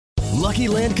Lucky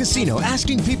Land Casino,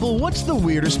 asking people, what's the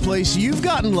weirdest place you've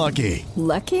gotten lucky?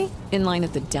 Lucky? In line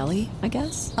at the deli, I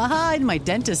guess? Aha, in my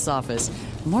dentist's office.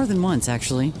 More than once,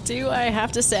 actually. Do I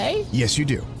have to say? Yes, you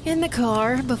do. In the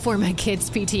car before my kids'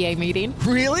 PTA meeting.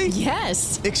 Really?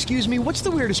 Yes. Excuse me, what's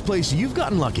the weirdest place you've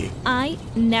gotten lucky? I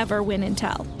never win and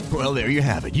tell. Well, there you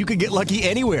have it. You can get lucky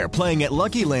anywhere, playing at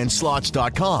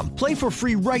LuckyLandSlots.com. Play for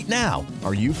free right now.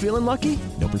 Are you feeling lucky?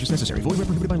 No purchase necessary. Void where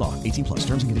prohibited by law. 18 plus.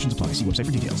 Terms and conditions apply. See website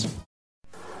for details.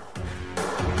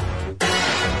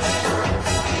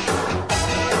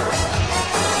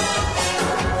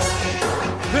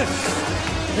 This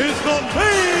is the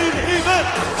main event.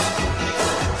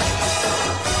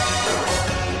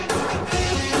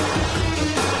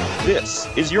 This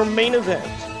is your main event,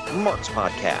 Mark's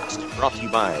Podcast, brought to you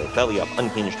by Belly Up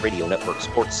Unhinged Radio Network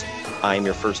Sports. I am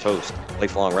your first host,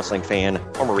 lifelong wrestling fan,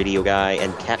 former radio guy,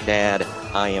 and cat dad.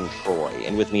 I am Troy,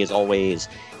 and with me as always,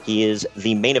 he is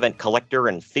the main event collector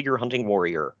and figure hunting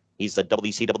warrior. He's the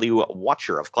WCW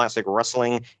watcher of classic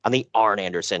wrestling, and the Arn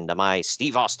Anderson to my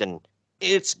Steve Austin.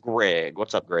 It's Greg.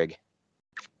 What's up, Greg?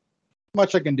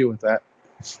 Much I can do with that.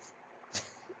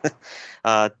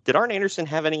 Did Arn Anderson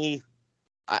have any...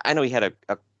 I know he had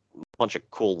a bunch of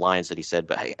cool lines that he said,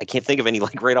 but I can't think of any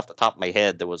like right off the top of my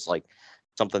head that was like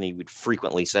something he would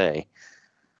frequently say.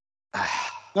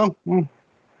 No, Yeah,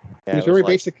 he's very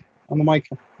basic on the mic.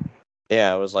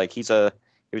 Yeah, it was like he was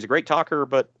a great talker,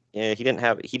 but he didn't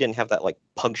have that like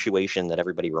punctuation that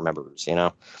everybody remembers. You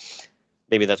know,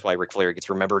 maybe that's why Ric Flair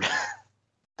gets remembered.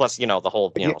 Plus, the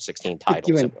whole 16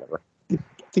 titles and whatever. I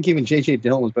think even J.J.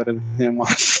 Dillon was better than him,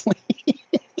 honestly.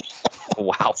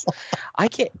 Wow, I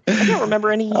can't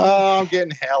remember any. Oh, I'm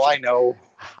getting hell. I know.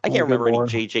 I can't remember any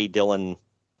J.J. Dillon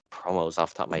promos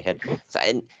off the top of my head.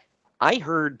 And I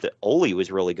heard that Ole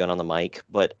was really good on the mic,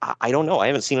 but I don't know. I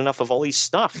haven't seen enough of Ole's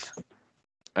stuff.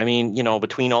 I mean,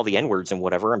 between all the N-words and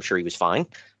whatever, I'm sure he was fine.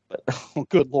 But oh,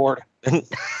 good Lord.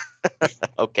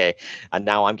 Okay, and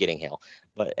now I'm getting hell.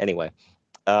 But anyway,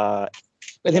 him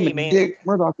and Dick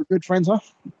Murdoch are good friends, huh?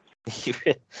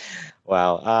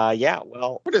 Wow. Yeah.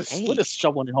 Well, we're just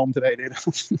shoveling it home today,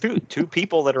 dude. two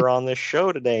people that are on this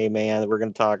show today, man. That we're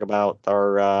going to talk about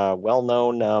are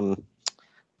well-known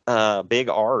big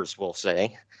R's, we'll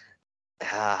say.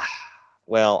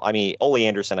 Well, I mean, Ole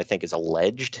Anderson, I think, is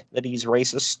alleged that he's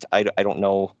racist. I don't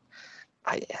know.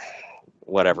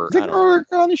 Whatever. Dick Murdoch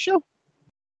on the show?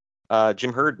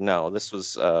 Jim Herd? No, this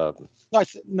was.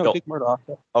 Dick Murdoch.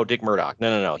 Oh, Dick Murdoch.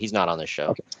 No. He's not on this show.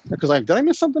 Okay. Because did I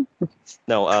miss something?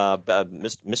 No,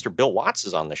 Mr. Bill Watts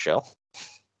is on the show.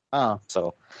 Oh.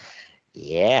 So,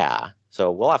 yeah.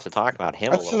 So we'll have to talk about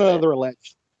him That's a little another bit.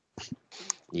 alleged.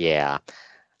 Yeah.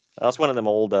 That's one of them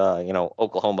old,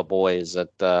 Oklahoma boys that,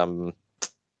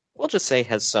 we'll just say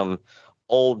has some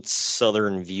old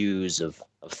Southern views of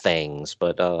things.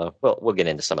 But we'll get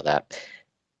into some of that.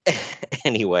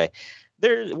 Anyway,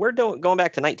 we're going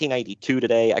back to 1992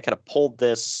 today. I kind of pulled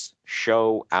this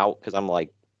show out because I'm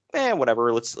like,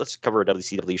 whatever. Let's cover a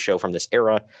WCW show from this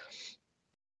era.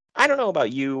 I don't know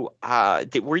about you.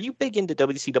 Were you big into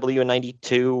WCW in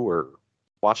 '92 or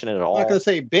watching it at all? I'm not gonna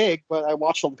say big, but I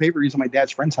watched all the pay-per-views at my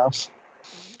dad's friend's house.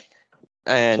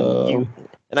 And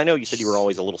I know you said you were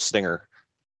always a little stinger.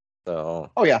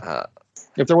 So. Oh yeah.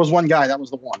 If there was one guy, that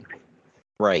was the one.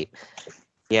 Right.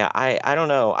 Yeah, I don't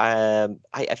know.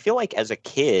 I feel like as a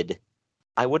kid,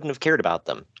 I wouldn't have cared about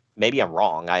them. Maybe I'm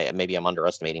wrong. Maybe I'm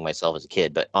underestimating myself as a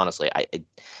kid. But honestly,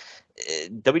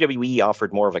 WWE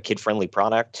offered more of a kid-friendly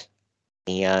product,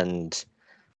 and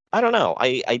I don't know.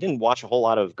 I didn't watch a whole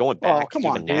lot of going back. Oh, come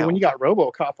on, now. dude. When you got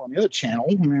RoboCop on the other channel,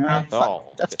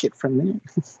 that's kid-friendly.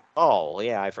 Oh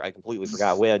yeah, I completely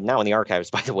forgot. Now in the archives,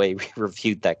 by the way, we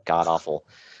reviewed that god-awful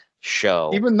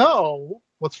show. Even though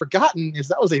what's forgotten is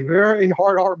that was a very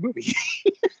hard R movie.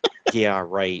 Yeah,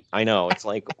 right. I know. It's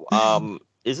like,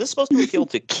 is this supposed to appeal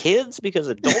to kids? Because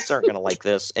adults aren't going to like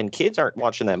this, and kids aren't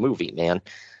watching that movie, man.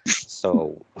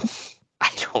 So, I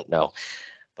don't know.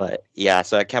 But, yeah,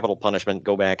 so Capital Punishment,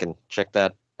 go back and check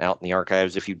that out in the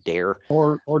archives if you dare.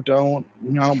 Or don't.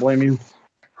 I don't blame you.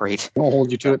 Right. I won't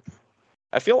hold you to it.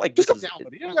 I feel like just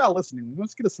download it. You gotta listen.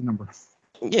 Let's get us a number.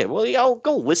 Yeah, well, I'll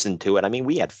go listen to it. I mean,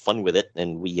 we had fun with it,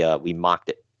 and we mocked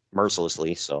it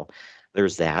mercilessly, so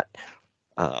there's that.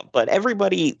 But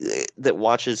everybody that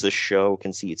watches the show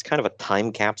can see it's kind of a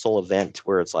time capsule event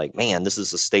where it's like, man, this is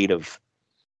the state of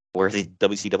where the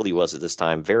WCW was at this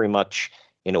time. Very much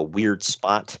in a weird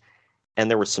spot. And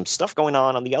there was some stuff going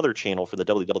on the other channel for the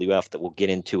WWF that we'll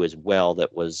get into as well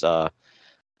that was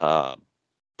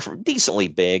decently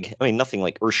big. I mean, nothing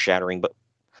like earth-shattering, but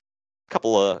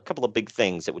a couple of big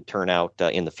things that would turn out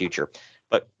in the future.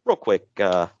 But real quick,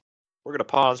 We're going to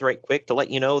pause right quick to let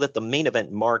you know that the Main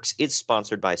Event Marks is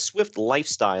sponsored by Swift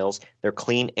Lifestyles. Their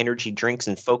clean energy drinks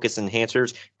and focus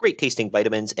enhancers, great tasting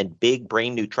vitamins, and big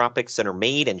brain nootropics that are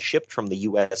made and shipped from the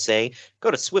USA.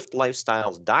 Go to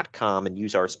swiftlifestyles.com and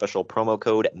use our special promo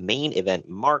code Main Event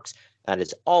Marks. That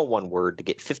is all one word to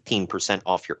get 15%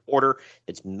 off your order.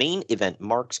 It's Main Event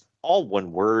Marks, all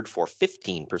one word for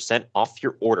 15% off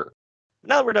your order.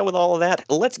 Now that we're done with all of that,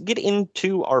 let's get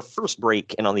into our first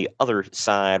break. And on the other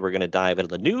side, we're going to dive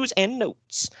into the news and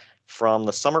notes from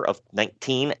the summer of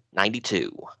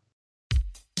 1992.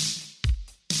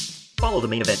 Follow the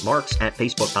Main Event Marks at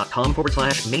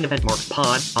facebook.com/Main Event Marks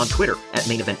Pod, on Twitter at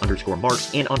Main Event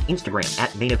 _Marks, and on Instagram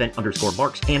at Main Event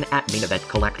 _Marks and at Main Event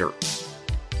Collector.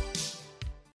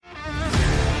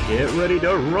 Get ready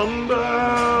to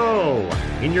rumble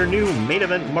in your new Main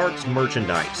Event Marks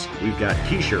merchandise. We've got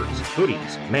t-shirts,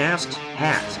 hoodies, masks,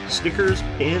 hats, stickers,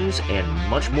 pins, and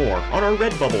much more on our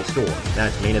Redbubble store.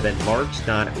 That's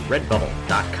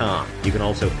maineventmarks.redbubble.com. You can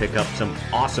also pick up some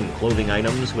awesome clothing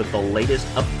items with the latest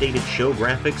updated show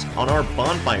graphics on our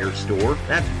Bonfire store.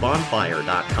 That's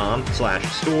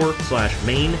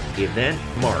bonfire.com/store/Main Event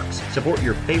Marks. Support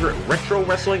your favorite retro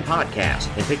wrestling podcast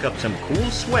and pick up some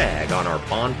cool swag on our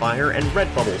Bonfire and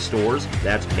Redbubble stores.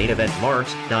 That's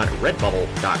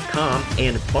maineventmarks.redbubble.com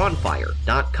and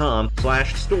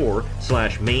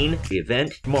bonfire.com/store/Main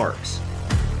Event Marks.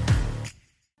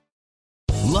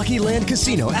 Lucky Land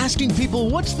Casino, asking people,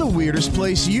 what's the weirdest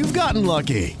place you've gotten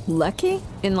lucky? Lucky?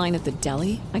 In line at the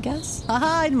deli, I guess?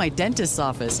 Aha, in my dentist's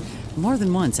office. More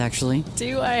than once, actually.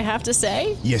 Do I have to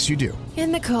say? Yes, you do.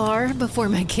 In the car before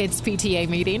my kids' PTA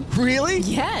meeting. Really?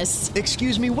 Yes.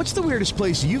 Excuse me, what's the weirdest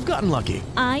place you've gotten lucky?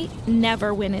 I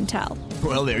never win and tell.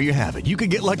 Well, there you have it. You can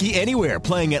get lucky anywhere,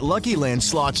 playing at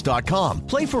LuckyLandSlots.com.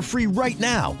 Play for free right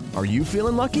now. Are you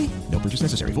feeling lucky? No purchase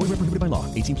necessary. Void where prohibited by law.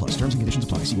 18+. Terms and conditions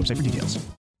apply. See website for details.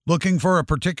 Looking for a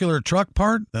particular truck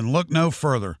part? Then look no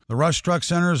further. The Rush Truck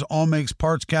Center's All Makes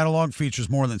Parts catalog features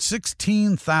more than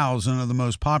 16,000 of the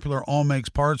most popular All Makes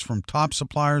parts from top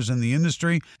suppliers in the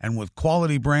industry and with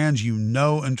quality brands you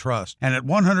know and trust. And at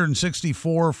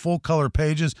 164 full-color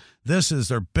pages, this is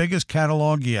their biggest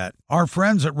catalog yet. Our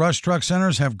friends at Rush Truck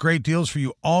Centers have great deals for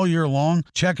you all year long.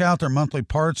 Check out their monthly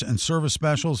parts and service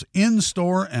specials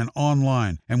in-store and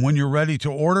online. And when you're ready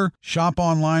to order, shop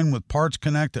online with Parts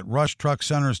Connect at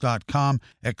rushtruckcenters.com.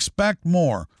 Expect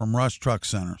more from Rush Truck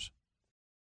Centers.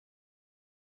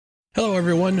 Hello,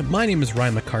 everyone. My name is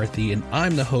Ryan McCarthy, and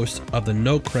I'm the host of the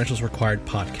No Credentials Required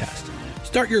podcast.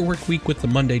 Start your work week with the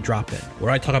Monday Drop-In, where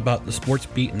I talk about the sports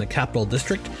beat in the Capital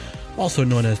District, also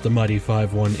known as the Mighty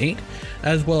 518,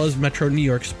 as well as Metro New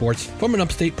York sports from an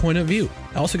upstate point of view.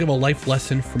 I also give a life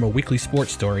lesson from a weekly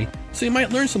sports story, so you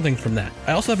might learn something from that.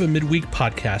 I also have a midweek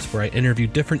podcast where I interview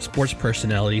different sports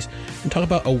personalities and talk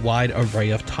about a wide array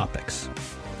of topics.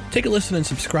 Take a listen and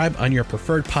subscribe on your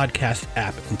preferred podcast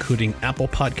app, including Apple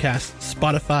Podcasts,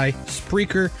 Spotify,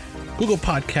 Spreaker, Google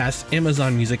Podcasts,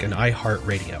 Amazon Music, and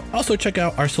iHeartRadio. Also check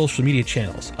out our social media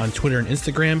channels on Twitter and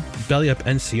Instagram,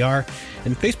 BellyUpNCR,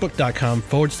 and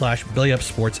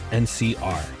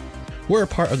Facebook.com/BellyUpSportsNCR. We're a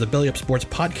part of the Belly Up Sports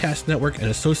Podcast Network in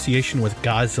association with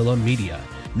Godzilla Media.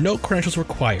 No credentials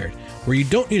required, where you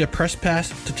don't need a press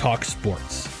pass to talk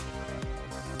sports.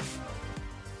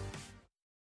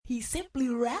 He's simply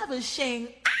ravishing.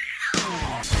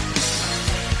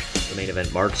 The Main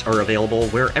Event Marks are available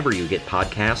wherever you get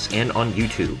podcasts and on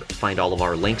YouTube. Find all of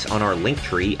our links on our link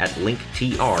tree at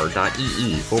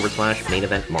linktr.ee/Main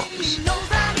Event Marks.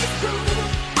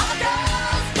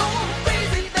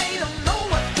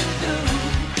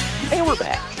 And we're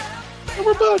back.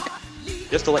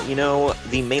 Just to let you know,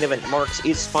 the Main Event Marks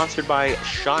is sponsored by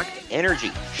Shocked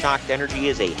Energy. Shocked Energy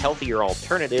is a healthier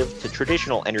alternative to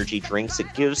traditional energy drinks.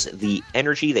 It gives the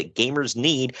energy that gamers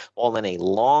need while in a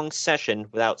long session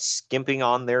without skimping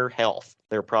on their health.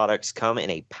 Their products come in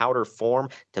a powder form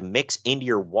to mix into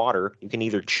your water. You can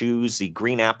either choose the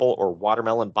green apple or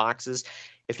watermelon boxes.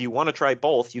 If you want to try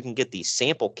both, you can get the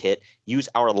sample kit, use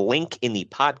our link in the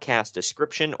podcast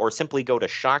description, or simply go to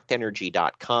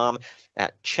shockedenergy.com.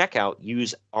 At checkout,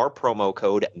 use our promo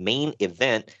code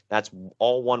MAINEVENT, that's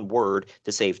all one word,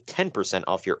 to save 10%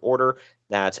 off your order.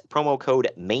 That's promo code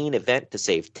MAINEVENT to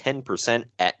save 10%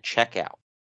 at checkout.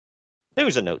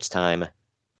 News and notes time.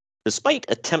 Despite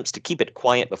attempts to keep it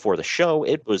quiet before the show,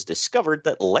 it was discovered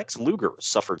that Lex Luger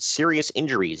suffered serious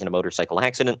injuries in a motorcycle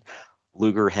accident.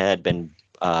 Luger had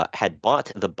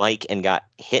bought the bike and got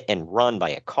hit and run by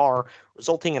a car,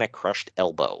 resulting in a crushed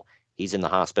elbow. He's in the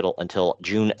hospital until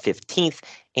June 15th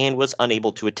and was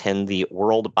unable to attend the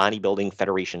World Bodybuilding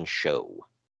Federation show.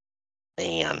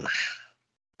 Man,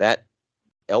 that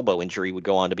elbow injury would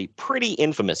go on to be pretty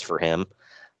infamous for him.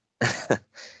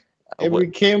 It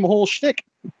became a whole shtick.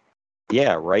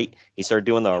 Yeah, right. He started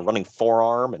doing the running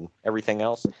forearm and everything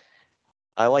else.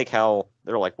 I like how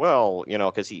they're like, well,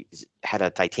 because he had a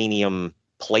titanium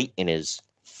plate in his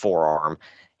forearm,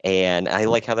 and I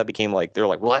like how that became like, they're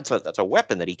like, well, that's a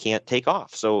weapon that he can't take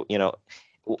off. So,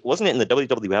 wasn't it in the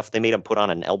WWF they made him put on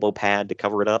an elbow pad to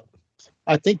cover it up?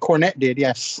 I think Cornette did,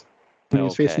 yes. When he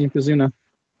was facing Yokozuna.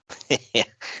 Yeah,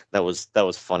 that was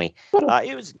funny.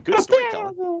 It was good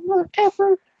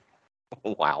storytelling.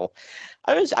 Wow.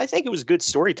 I think it was good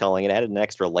storytelling. It added an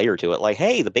extra layer to it. Like,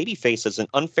 hey, the babyface has an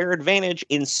unfair advantage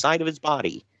inside of his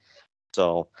body.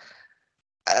 So,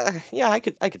 yeah, I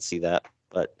could see that.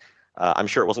 But I'm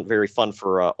sure it wasn't very fun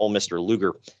for old Mr.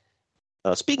 Luger.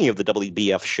 Speaking of the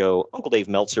WBF show, Uncle Dave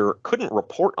Meltzer couldn't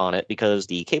report on it because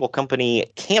the cable company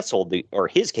canceled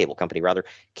his cable company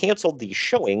canceled the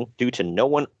showing due to no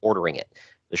one ordering it.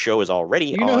 The show is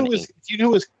already on. Do you know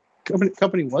who his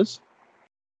company was?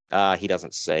 He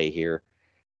doesn't say here.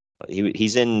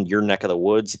 He's in your neck of the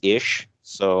woods ish,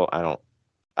 so I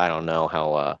don't know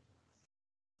how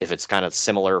if it's kind of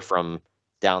similar from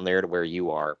down there to where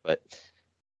you are, but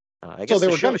I guess so.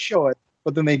 They were going to show it,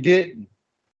 but then they didn't.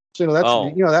 So that's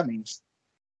that means.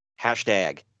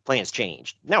 Hashtag plans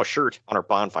changed. Now a shirt on our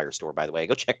Bonfire store, by the way.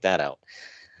 Go check that out.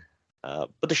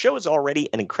 But the show is already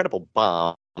an incredible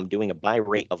bomb, doing a buy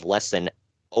rate of less than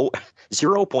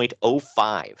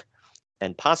 0.05.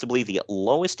 And possibly the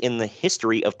lowest in the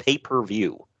history of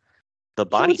pay-per-view. The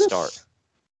Body Star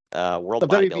World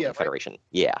Bodybuilding Federation. Right?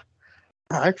 Yeah.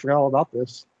 I forgot all about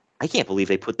this. I can't believe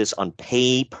they put this on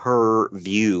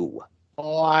pay-per-view.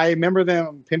 Oh, I remember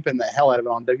them pimping the hell out of it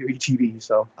on WBTV.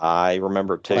 So I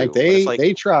remember too. Like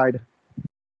they tried.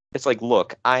 It's like,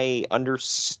 look, I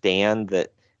understand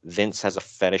that Vince has a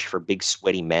fetish for big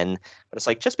sweaty men, but it's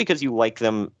like, just because you like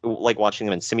watching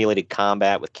them in simulated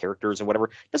combat with characters and whatever,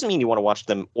 doesn't mean you want to watch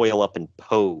them oil up and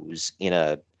pose in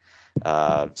in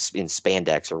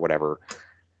spandex or whatever.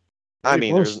 I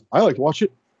like to watch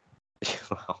it.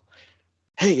 Well,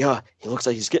 hey, he looks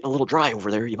like he's getting a little dry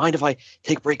over there. You mind if I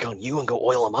take a break on you and go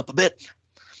oil him up a bit?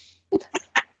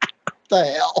 The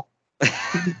hell?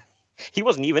 He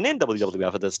wasn't even in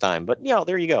WWF at this time, but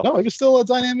there you go. No, he was still a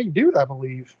dynamic dude, I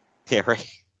believe. Yeah,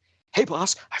 right. Hey,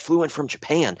 boss, I flew in from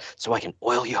Japan so I can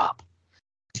oil you up.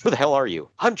 Who the hell are you?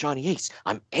 I'm Johnny Ace.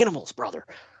 I'm Animal's brother.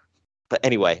 But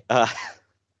anyway,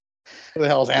 who the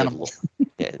hell is Animal?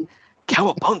 Yeah.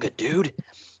 Cowabunga, dude.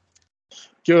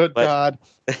 Good God.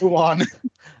 Move on.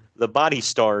 The Body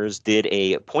Stars did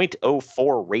a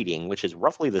 0.04 rating, which is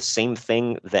roughly the same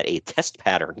thing that a test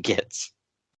pattern gets.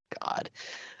 God.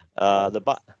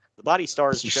 The Body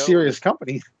Stars show, serious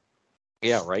company.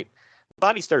 Yeah, right. The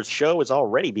Body Stars show is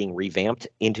already being revamped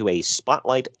into a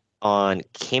spotlight on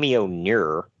Cameo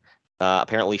Nur.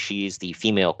 Apparently, she's the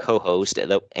female co-host,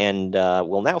 and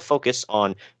will now focus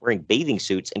on wearing bathing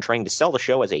suits and trying to sell the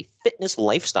show as a fitness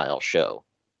lifestyle show.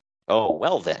 Oh,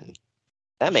 well then.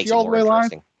 That makes it more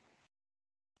interesting.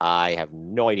 I have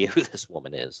no idea who this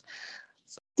woman is.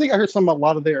 I think I heard a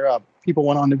lot of their people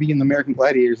went on to be in the American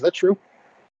Gladiators. Is that true?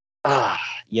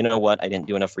 You know what? I didn't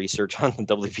do enough research on the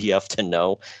WBF to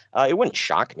know. It wouldn't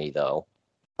shock me, though.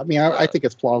 I mean, I think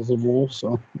it's plausible.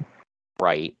 So,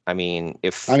 right. I mean,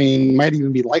 might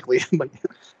even be likely. But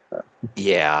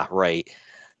yeah, right.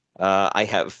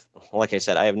 Like I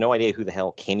said, I have no idea who the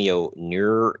hell Cameo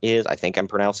Nur is. I think I'm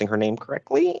pronouncing her name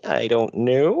correctly. I don't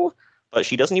know, but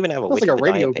she doesn't even have a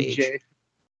Wikipedia page. DJ.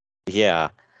 Yeah.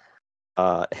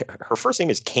 Her first name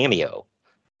is Cameo.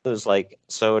 It was like,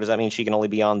 so does that mean she can only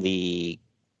be on the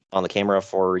camera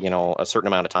for a certain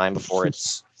amount of time before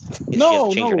it's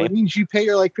no, it means you pay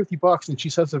her like $50 and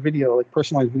she sends a video, like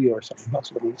personalized video or something.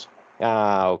 That's what it means.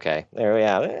 Okay.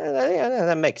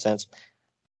 That makes sense.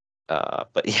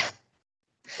 But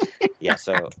yeah.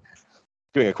 So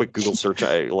doing a quick Google search,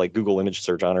 Google image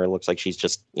search on her, it looks like she's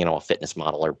just a fitness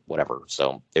model or whatever.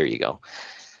 So there you go.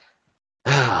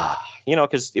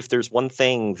 Because if there's one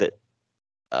thing that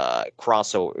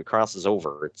crosses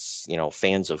over, it's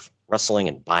fans of wrestling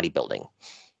and bodybuilding.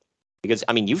 Because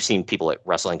you've seen people at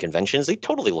wrestling conventions; they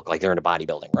totally look like they're into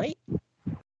bodybuilding, right?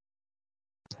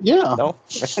 Yeah. No.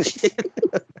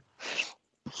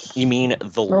 You mean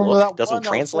the look doesn't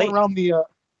translate?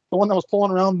 The one that was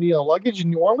pulling around the luggage in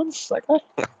New Orleans, that guy.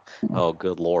 Oh,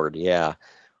 good Lord! Yeah.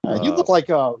 You look like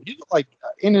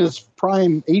in his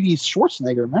prime '80s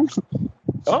Schwarzenegger, man.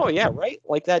 Oh yeah, right.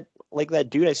 Like that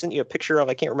dude I sent you a picture of.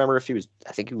 I can't remember if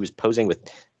I think he was posing with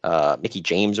Mickey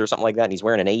James or something like that, and he's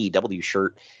wearing an AEW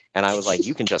shirt. And I was like,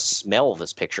 you can just smell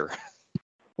this picture.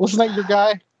 Wasn't that your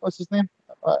guy? What's his name?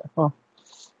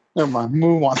 Never mind.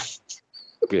 Move on.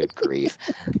 Good grief.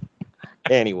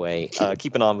 Anyway,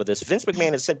 keeping on with this, Vince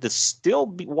McMahon is said to still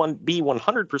be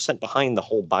 100% behind the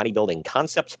whole bodybuilding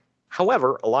concept.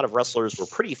 However, a lot of wrestlers were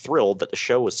pretty thrilled that the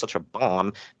show was such a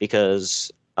bomb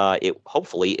because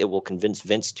hopefully it will convince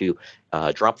Vince to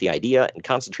drop the idea and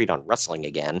concentrate on wrestling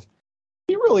again.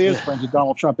 He really is friends with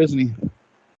Donald Trump, isn't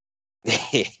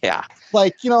he? Yeah.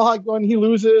 Like, how when he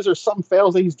loses or something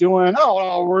fails that he's doing,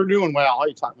 oh, we're doing well. What are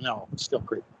you talking? No, it's still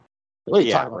creepy. What are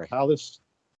you talking about? How this,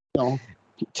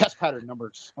 test pattern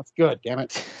numbers. That's good, damn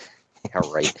it. Yeah,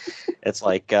 right. It's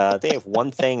like they have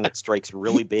one thing that strikes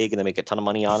really big and they make a ton of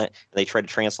money on it. And they try to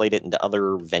translate it into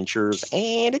other ventures,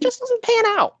 and it just doesn't pan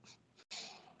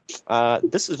out.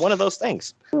 This is one of those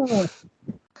things.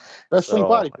 Wrestling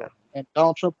bodybuilding. And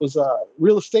Donald Trump was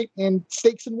real estate and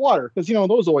steaks and water, because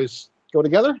those always go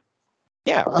together.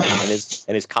 Yeah, right.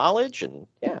 and his college, and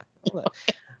yeah.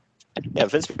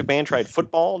 Vince McMahon tried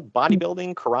football,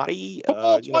 bodybuilding, karate.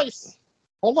 Football twice.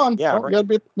 Hold on. Yeah, right. You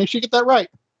gotta make sure you get that right.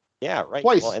 Yeah, right.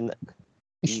 Twice. Well, and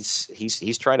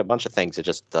he's tried a bunch of things. It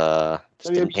just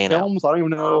didn't pan out. I don't even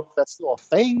know if that's still a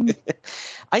thing.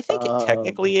 I think it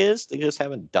technically is. They just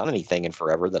haven't done anything in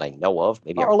forever that I know of.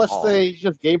 Maybe or unless they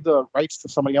just gave the rights to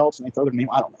somebody else and they throw their name.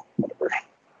 I don't know. Whatever.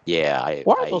 Yeah.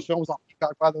 Why are those films on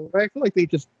Peacock, by the way? I feel like they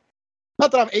just.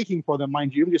 Not that I'm aching for them,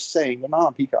 mind you. I'm just saying they're not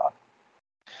on Peacock.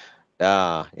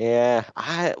 Yeah.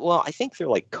 I think they're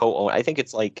like co-owned. I think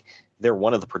it's like they're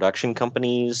one of the production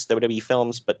companies, WWE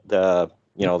Films, but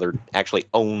they're actually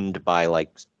owned by I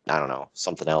don't know,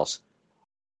 something else.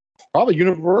 Probably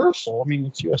Universal. I mean,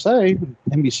 it's USA,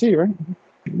 NBC, right?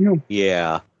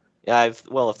 Yeah.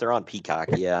 If they're on Peacock,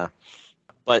 yeah.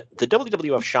 But the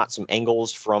WWF shot some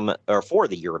angles for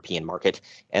the European market,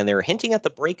 and they're hinting at the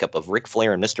breakup of Ric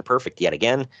Flair and Mr. Perfect yet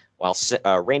again, while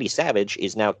Randy Savage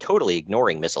is now totally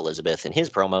ignoring Miss Elizabeth in his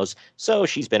promos, so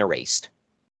she's been erased.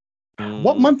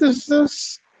 What month is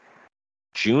this?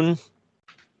 June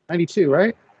 92,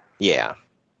 right? Yeah.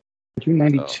 June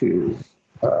 92.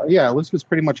 Elizabeth's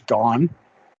pretty much gone.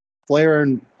 Flair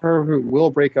and her will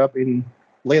break up in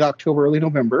late October, early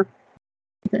November.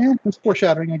 Yeah, that's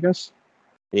foreshadowing, I guess.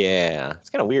 Yeah, it's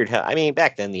kind of weird.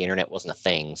 Back then the internet wasn't a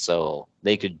thing, so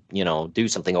they could, do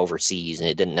something overseas, and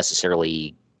it didn't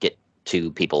necessarily get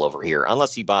to people over here,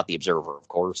 unless you bought the Observer, of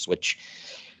course.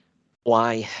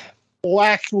 Why? Well,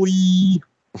 actually,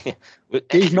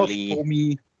 Dave Meltzer told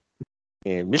me.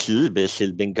 Miss Elizabeth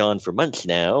has been gone for months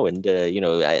now, and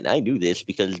I knew this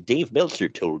because Dave Meltzer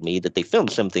told me that they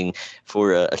filmed something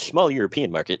for a small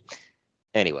European market.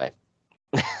 Anyway.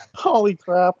 Holy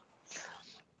crap.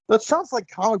 That sounds like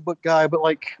comic book guy, but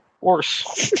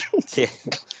worse.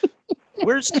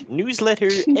 Worst newsletter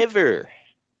ever.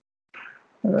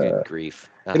 Good grief.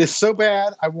 It is so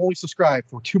bad, I will only subscribe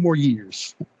for 2 more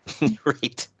years.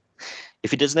 Right.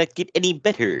 If it does not get any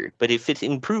better, but if it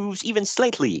improves even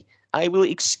slightly, I will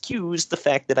excuse the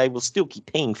fact that I will still keep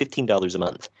paying $15 a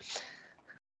month.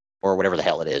 Or whatever the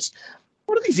hell it is.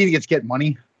 Where do these idiots get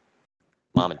money?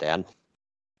 Mom and Dad.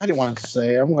 I didn't want to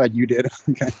say. I'm glad you did.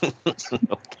 Okay.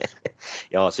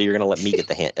 Okay. So you're gonna let me get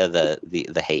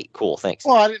the hate. Cool. Thanks.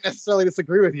 Well, I didn't necessarily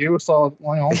disagree with you. So,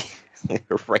 right.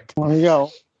 There you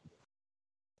go.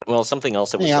 Well, something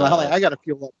else that was. Hang on, I got to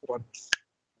feel that one.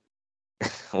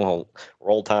 Well,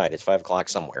 roll tide. It's 5 o'clock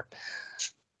somewhere.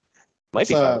 Might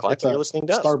be 5 o'clock when you're listening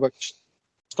to us.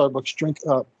 Starbucks drink.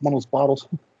 One of those bottles.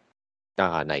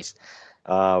 Ah, nice.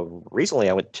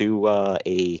 Recently, I went to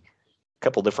a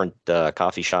couple different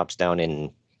coffee shops down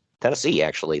in Tennessee.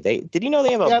 Actually, did you know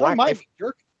they have a Black Rifle?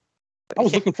 Jerk. I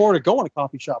was looking forward to going to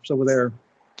coffee shops over there.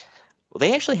 Well,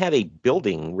 they actually have a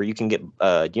building where you can get.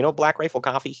 Do you know Black Rifle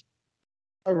Coffee?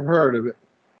 I've heard of it.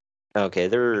 Okay,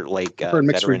 they're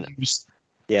veteran.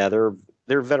 Yeah,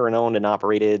 they're veteran owned and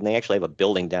operated, and they actually have a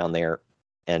building down there.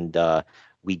 And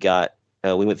we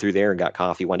went through there and got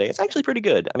coffee one day. It's actually pretty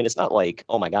good. It's not like,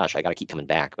 oh my gosh, I got to keep coming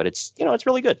back, but it's it's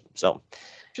really good. So.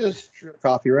 Just drip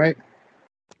coffee, right?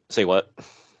 Say what?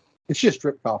 It's just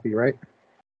drip coffee, right?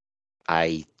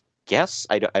 I guess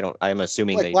I'm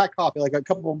assuming black coffee, like a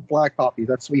couple of black coffees.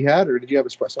 That's what we had, or did you have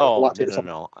espresso?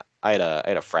 No. I had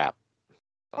a frap.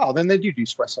 Oh, then they do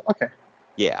espresso. Okay.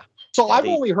 Yeah. So I've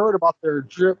only heard about their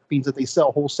drip beans that they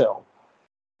sell wholesale.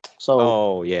 So.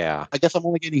 Oh yeah. I guess I'm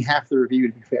only getting half the review,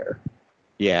 to be fair.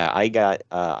 Yeah, I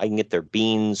can get their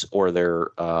beans or their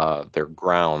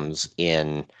grounds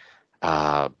in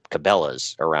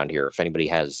Cabela's around here. If anybody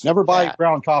has never buy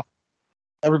ground coffee.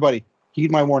 Everybody,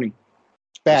 heed my warning.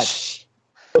 It's bad.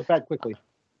 Goes bad quickly.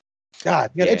 God,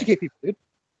 you gotta educate people, dude.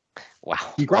 Wow.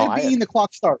 You grind a bean, the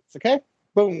clock starts. Okay,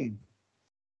 boom.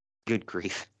 Good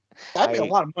grief. I made a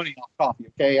lot of money off coffee.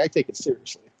 Okay, I take it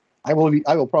seriously. I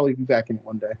will probably be back in it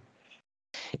one day.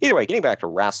 Either way, getting back to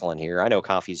wrestling here, I know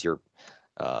Coffee's your,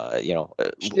 what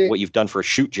you've done for a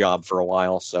shoot job for a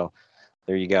while, so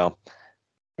there you go.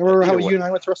 Remember how you and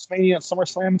I went to WrestleMania and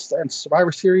SummerSlam and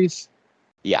Survivor Series?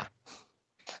 Yeah.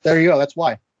 There you go. That's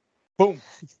why. Boom.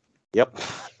 Yep.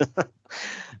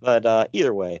 But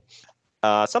either way,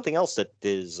 something else that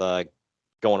is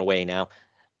going away now.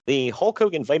 The Hulk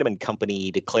Hogan Vitamin Company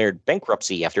declared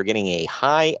bankruptcy after getting as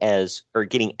high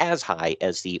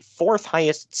as the fourth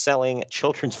highest selling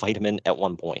children's vitamin at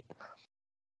one point.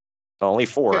 Only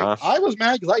 4, huh? I was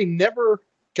mad because I never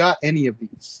got any of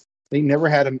these. They never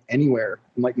had them anywhere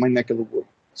in like my neck of the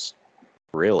woods.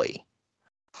 Really?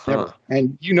 Never. Huh.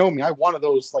 And you know me, I wanted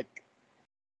those like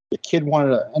the kid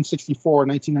wanted an N64 in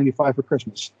 1995 for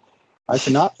Christmas. I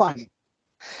could not find them.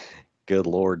 Good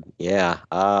Lord. Yeah.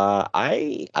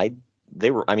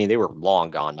 They were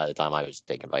long gone by the time I was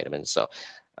taking vitamins. So,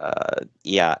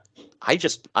 yeah, I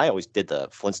always did the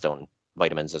Flintstone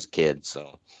vitamins as a kid.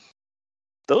 So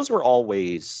those were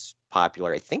always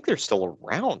popular. I think they're still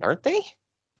around, aren't they?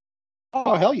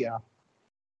 Oh, hell yeah.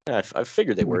 I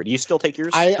figured they were. Do you still take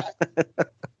yours?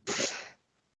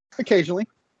 Occasionally.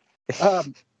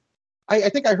 I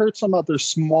think I heard some about they're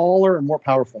smaller and more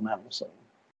powerful now. So.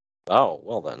 Oh,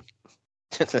 well then.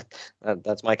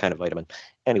 That's my kind of vitamin.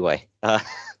 Anyway, gonna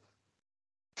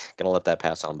let that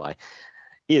pass on by.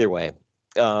 Either way,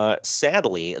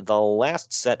 sadly, the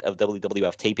last set of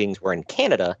WWF tapings were in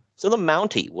Canada, so the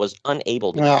Mountie was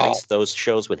unable to grace those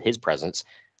shows with his presence.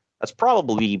 That's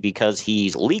probably because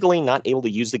he's legally not able to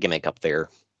use the gimmick up there.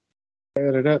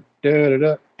 What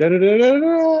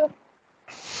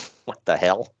the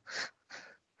hell?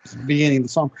 It's the beginning of the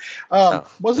song.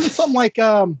 Wasn't it something like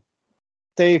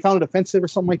they found it offensive or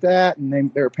something like that,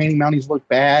 and they were painting Mounties look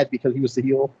bad because he was the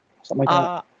heel? Something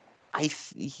like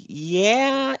that?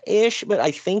 Yeah-ish, but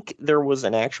I think there was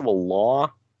an actual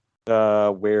law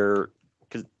where...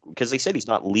 Because they said he's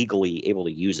not legally able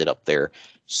to use it up there.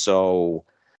 So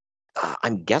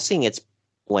I'm guessing it's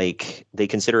like they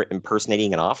consider it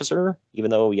impersonating an officer, even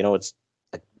though, it's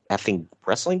a effing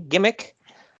wrestling gimmick.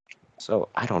 So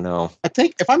I don't know. I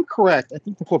think, if I'm correct, I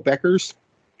think the Quebecers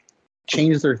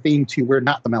changed their theme to "We're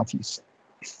not the Mounties."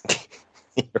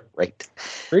 Right.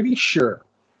 Pretty sure.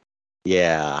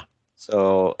 Yeah.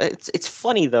 So it's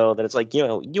funny though that it's like, you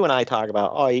and I talk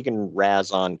about, you can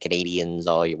razz on Canadians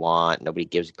all you want, nobody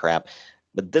gives a crap.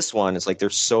 But this one is like they're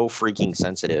so freaking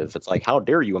sensitive. It's like, how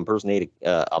dare you impersonate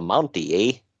a Mountie,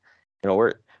 eh?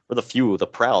 We're the few, the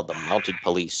proud, the mounted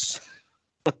police.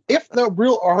 If the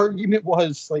real argument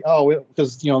was like,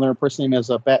 because they're impersonating him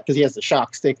as a bat because he has the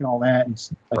shock stick and all that, and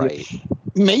right?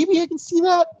 Maybe I can see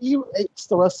that. It's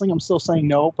the wrestling. I'm still saying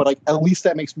no, but at least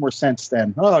that makes more sense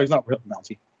than he's not real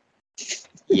Mountie.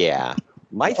 Yeah,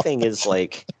 my thing is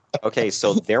like, okay,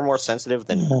 so they're more sensitive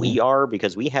than we are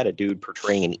because we had a dude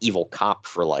portraying an evil cop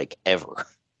for like ever.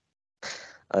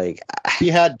 Like he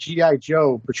had G.I.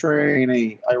 Joe portraying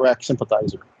a Iraq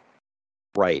sympathizer.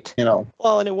 Right.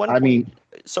 Well, and at one point,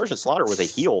 Sergeant Slaughter was a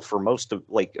heel for most of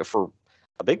for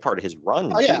a big part of his run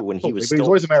too, when he was still. He was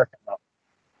always American. Though.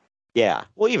 Yeah.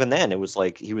 Well, even then, it was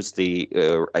like he was the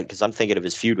because I'm thinking of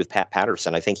his feud with Pat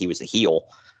Patterson. I think he was the heel.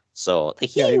 So the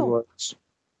heel. Yeah, he was.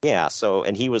 Yeah. So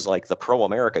and he was like the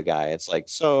pro-America guy. It's like,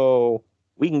 so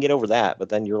we can get over that, but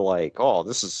then you're like,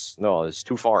 this is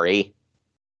too far, eh?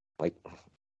 Like,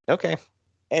 okay.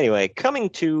 Anyway, coming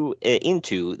into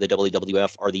the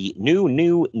WWF are the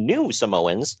new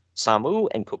Samoans, Samu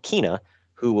and Kokina,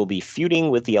 who will be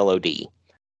feuding with the LOD.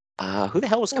 Who the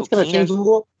hell was That's Kokina? Going to change a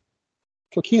little.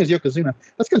 Kokina's Yokozuna.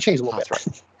 That's going to change a little bit.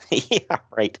 Right. Yeah,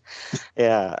 right.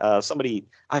 Yeah, somebody,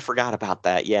 I forgot about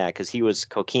that. Yeah, because he was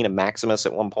Kokina Maximus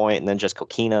at one point, and then just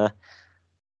Kokina.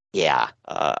 Yeah,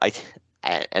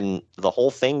 and the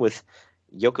whole thing with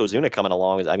Yokozuna coming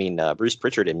along, Bruce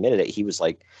Pritchard admitted it. He was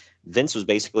like, Vince was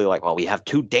basically like, well, we have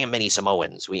too damn many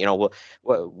Samoans.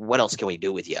 What else can we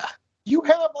do with you? You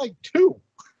have like 2.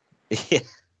 Yeah.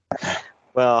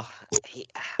 Well,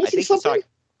 I think he's talking.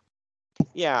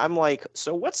 Yeah, I'm like,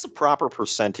 so what's the proper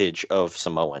percentage of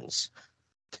Samoans?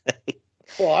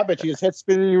 Well, I bet you his head's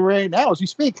spinning right now as you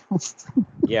speak.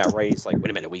 Yeah, right. He's like, wait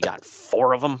a minute, we got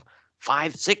 4 of them?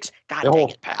 5, 6? God dang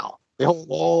it, pal. They hold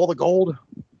all the gold.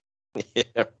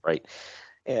 Yeah, right.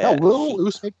 Yeah. No, Will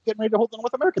Usyk getting ready to hold the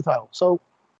North American title. So,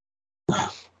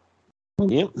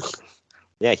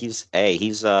 yeah, he's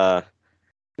He's little.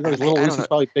 Usyk's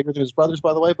probably bigger than his brothers,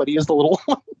 by the way, but he is the little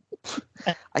one.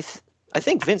 I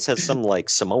think Vince has some like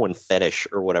Samoan fetish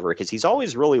or whatever because he's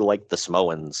always really liked the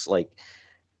Samoans. Like,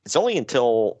 it's only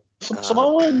until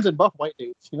Samoans and buff white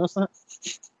dudes. You know that?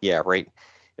 Yeah, right.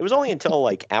 It was only until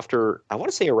like after, I want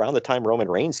to say around the time Roman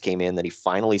Reigns came in, that he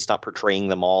finally stopped portraying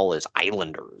them all as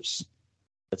islanders.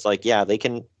 It's like, yeah, they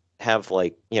can have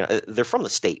like, they're from the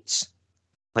States.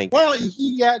 Like, well,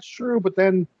 yeah, it's true. But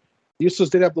then the Usos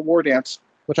did have the war dance,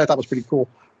 which I thought was pretty cool.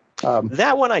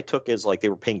 That one I took as like they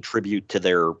were paying tribute to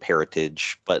their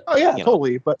heritage. But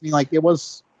totally. But I mean, like, it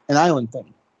was an island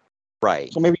thing.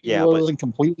 Right. So maybe it wasn't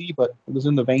completely, but it was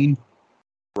in the vein.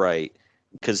 Right.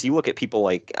 Because you look at people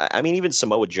like, I mean, even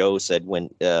Samoa Joe said when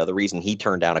the reason he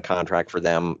turned down a contract for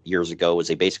them years ago was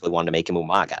they basically wanted to make him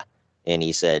Umaga. And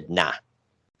he said, nah.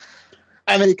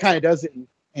 I mean, he kind of does it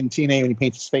in TNA when he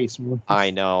paints his face. I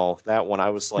know. That one, I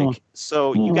was like,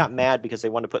 so you got mad because they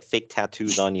wanted to put fake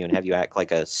tattoos on you and have you act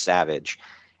like a savage.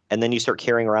 And then you start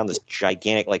carrying around this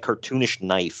gigantic, like, cartoonish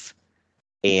knife.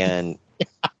 And, and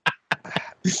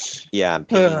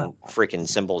painting freaking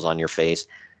symbols on your face.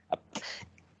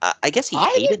 I guess he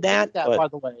hated that. But by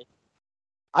the way,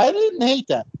 I didn't hate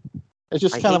that. It's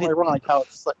just kind of ironic how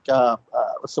it's like,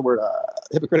 what's the word?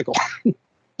 Hypocritical.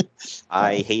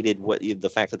 I hated the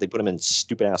fact that they put him in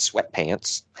stupid ass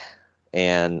sweatpants,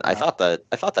 and I thought the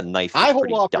knife was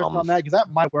pretty dumb. On that because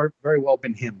that might have very well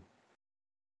been him.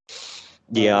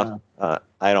 Yeah,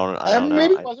 I don't know.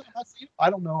 Maybe it wasn't.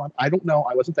 I don't know. I don't know.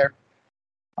 I wasn't there.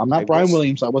 I'm not Brian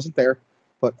Williams. I wasn't there.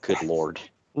 But good Lord,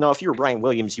 no! If you were Brian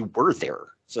Williams, you were there.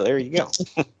 So there you go.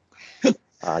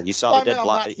 You saw the dead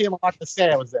body. I'm not to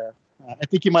say I was there. I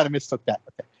think you might have mistook that.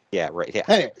 Okay. Yeah, right. Yeah.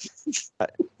 Anyway.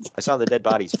 I saw the dead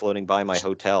bodies floating by my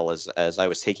hotel as I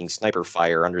was taking sniper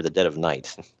fire under the dead of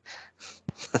night.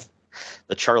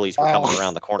 The Charlies were coming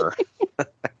around the corner.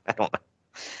 I don't know.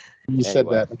 You said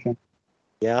that. Okay.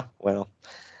 Yeah. Well,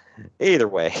 either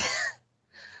way.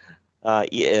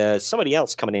 Somebody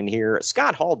else coming in here.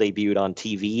 Scott Hall debuted on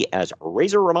TV as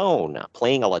Razor Ramon,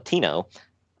 playing a Latino.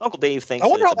 Uncle Dave thinks. I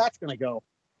wonder how that's going to go.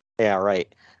 Yeah,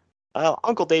 right.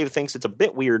 Uncle Dave thinks it's a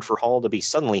bit weird for Hall to be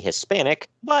suddenly Hispanic,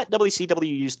 but WCW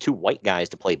used 2 white guys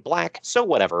to play black, so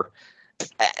whatever.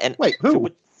 And wait, who?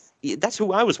 That's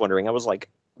who I was wondering. I was like,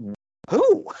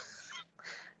 who?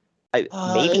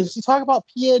 Maybe is he talking about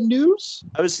PN News?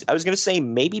 I was going to say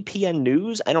maybe PN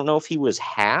News. I don't know if he was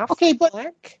half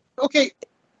black. Okay,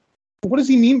 what does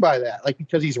he mean by that? Like,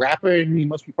 because he's rapping and he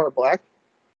must be part black?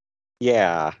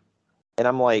 Yeah, and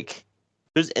I'm like,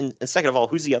 and second of all,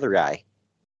 who's the other guy?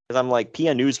 Because I'm like,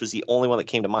 PN News was the only one that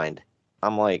came to mind.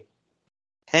 I'm like,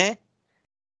 huh?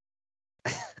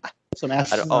 Some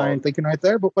asinine thinking right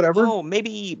there, but whatever. Oh,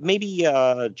 maybe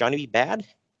Johnny B. Bad?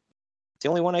 It's the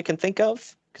only one I can think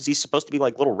of because he's supposed to be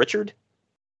like Little Richard.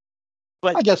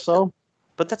 But I guess so.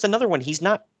 But that's another one. He's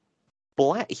not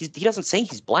black. He doesn't say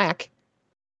he's black.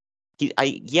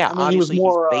 Obviously he was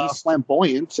more he's based,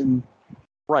 flamboyant and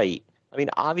right. I mean,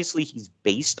 obviously he's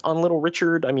based on Little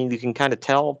Richard. I mean, you can kind of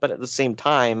tell, but at the same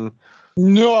time,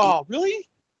 no, really?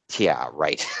 Yeah,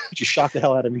 right. You just shocked the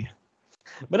hell out of me.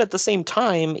 But at the same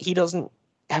time, he doesn't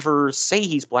ever say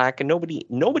he's black, and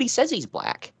nobody says he's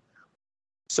black.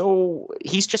 So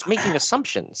he's just making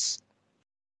assumptions.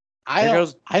 I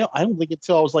don't think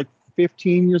until I was like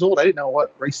 15 years old, I didn't know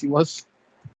what race he was.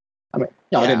 I mean,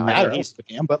 it didn't matter.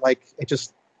 But like, it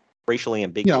just racially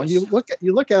ambiguous. You look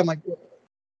at him like,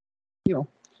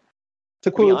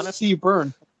 to quote Steve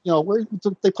Byrne, where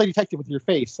they play detective with your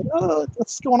face. Like,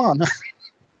 what's going on?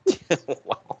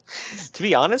 Well, to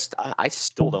be honest, I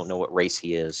still don't know what race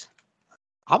he is.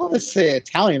 I'm going to say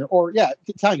Italian, Italian,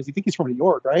 because you think he's from New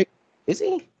York, right? Is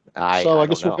he? I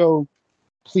guess we'll go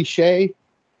cliche.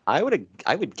 I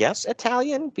would guess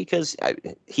Italian because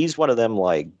he's one of them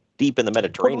like deep in the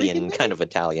Mediterranean kind of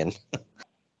Italian.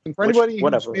 And for anybody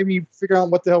who's maybe figure out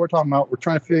what the hell we're talking about, we're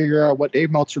trying to figure out what Dave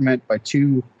Meltzer meant by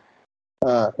 2,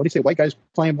 what do you say, white guys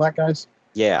playing black guys?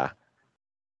 Yeah.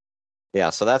 Yeah,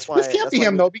 so that's why... This can't be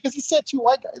him, though, because he said 2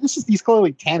 white guys. He's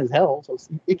clearly tan as hell, so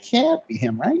it can't be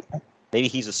him, right? Maybe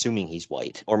he's assuming he's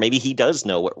white, or maybe he does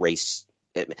know what race...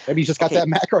 Maybe he's just got that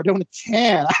Matt Cardona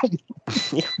tan.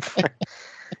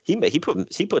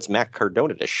 He puts Matt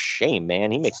Cardona to shame,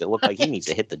 man. He makes it look like he needs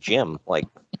to hit the gym. Like,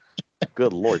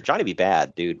 good Lord. Johnny B.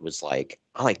 Bad, dude, was like...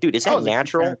 I'm like, dude, is that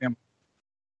natural?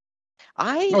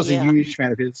 I was a huge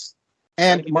fan of his.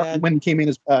 And when he came in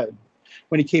as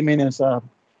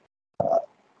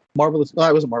Marvelous. No,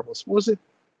 it wasn't Marvelous. What was it?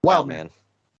 Wild Man.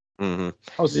 Mm-hmm.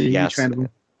 I was a huge fan of him.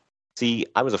 See,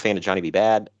 I was a fan of Johnny B.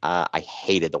 Bad. I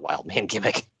hated the Wild Man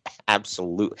gimmick.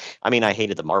 Absolutely. I mean, I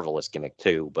hated the Marvelous gimmick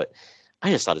too, but I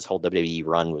just thought his whole WWE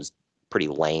run was pretty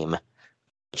lame.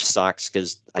 Which sucks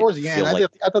because towards the end, I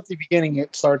thought the beginning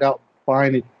it started out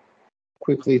fine. It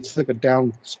quickly took a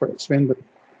down spin, but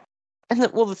And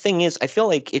the thing is, I feel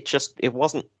like it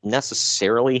wasn't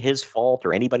necessarily his fault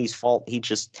or anybody's fault.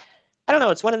 I don't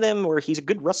know. It's one of them where he's a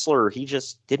good wrestler. He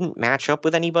just didn't match up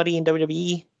with anybody in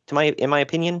WWE, in my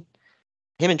opinion.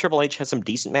 Him and Triple H had some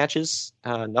decent matches.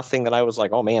 Nothing that I was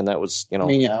like, oh man, that was, it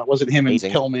wasn't him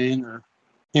amazing. And Pillman or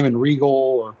him and Regal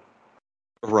or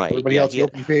everybody else he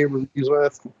opened favor he's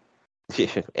with.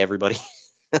 Everybody.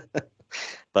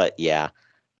 But yeah.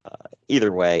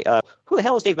 Either way, who the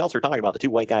hell is Dave Meltzer talking about? The two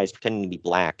white guys pretending to be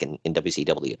black in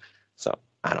WCW. So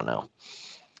I don't know.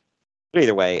 But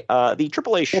either way, the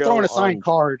AAA show. We'll throw in a signed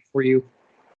card for you.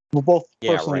 We'll both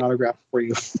personally right. autograph for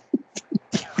you.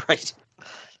 Right.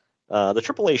 The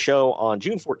AAA show on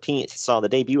June 14th saw the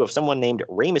debut of someone named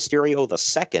Rey Mysterio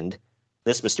II.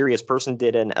 This mysterious person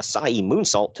did an Asai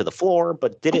moonsault to the floor,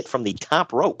 but did it from the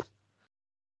top rope.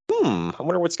 I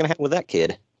wonder what's going to happen with that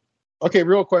kid. Okay,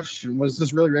 real question. Was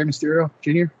this really Rey Mysterio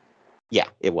Jr.? Yeah,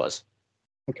 it was.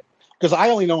 Okay. Because I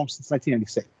only know him since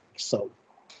 1996. So,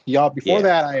 before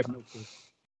that, I have no clue.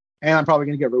 And I'm probably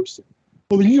going to get roasted.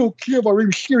 Well, you don't care about Rey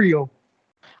Mysterio.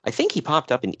 I think he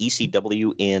popped up in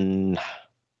ECW in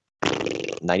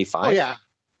 95. Oh, yeah.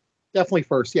 Definitely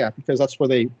first, yeah, because that's where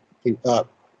they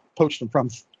poached him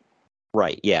from.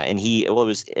 Right, yeah. And he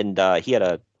had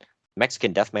a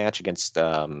Mexican death match against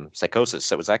Psychosis,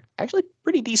 so it was actually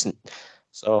pretty decent.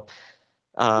 So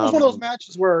it was one of those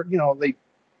matches where they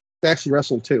actually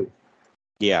wrestled too.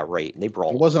 Yeah, right. And they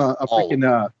brawled. It wasn't a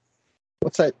freaking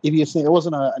what's that idiot's name? It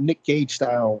wasn't a Nick Gage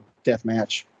style death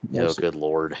match. Oh, good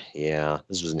lord! Yeah,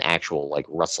 this was an actual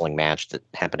wrestling match that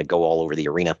happened to go all over the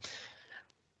arena.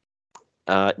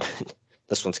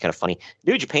 This one's kind of funny.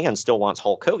 New Japan still wants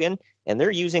Hulk Hogan, and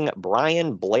they're using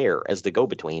Brian Blair as the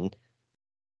go-between.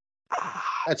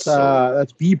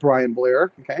 That's B. Brian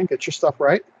Blair. Okay, get your stuff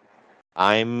right.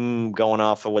 I'm going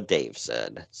off of what Dave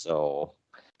said, so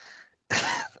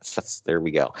there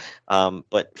we go.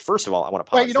 But first of all, I want to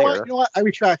pause. Wait, you know what? I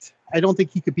retract. I don't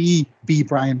think he could be B.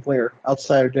 Brian Blair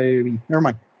outside of WWE. Never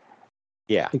mind.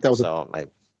 Yeah, I think that was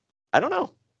I don't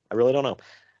know. I really don't know.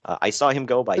 I saw him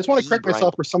go by. I just want to correct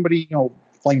myself where somebody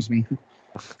flames me.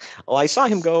 Well, I saw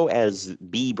him go as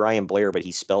B. Brian Blair, but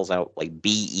he spells out like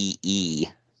BEE.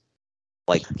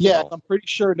 I'm pretty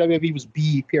sure WWE was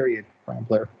B. Period. Brian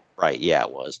Blair. Right. Yeah,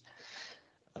 it was.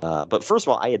 But first of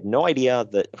all, I had no idea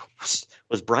that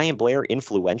was Brian Blair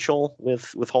influential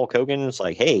with Hulk Hogan. It's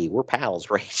like, hey, we're pals,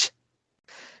 right?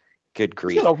 Good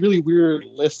grief. He's got a really weird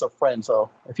list of friends. So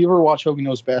if you ever watch Hogan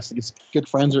Knows Best, his good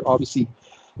friends are obviously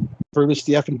Brutus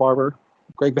the Effin' Barber,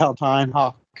 Greg Valentine,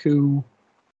 Haku.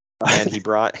 And he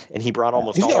brought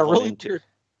almost all of them into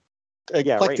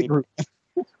group.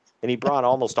 And he brought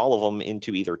almost all of them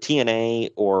into either TNA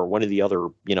or one of the other,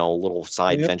 little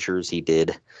side ventures he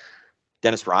did.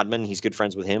 Dennis Rodman, he's good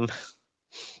friends with him.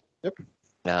 Yep.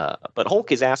 But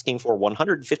Hulk is asking for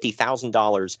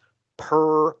 $150,000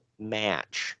 per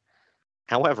match.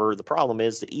 However, the problem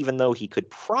is that even though he could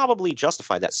probably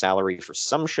justify that salary for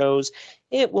some shows,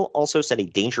 it will also set a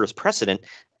dangerous precedent,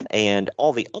 and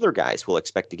all the other guys will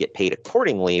expect to get paid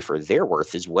accordingly for their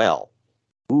worth as well.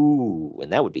 Ooh,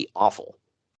 and that would be awful.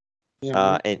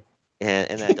 Yeah, and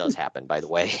that does happen, by the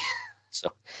way.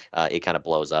 So it kind of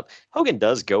blows up. Hogan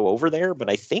does go over there, but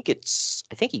I think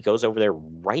he goes over there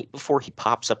right before he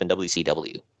pops up in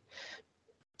WCW.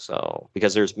 So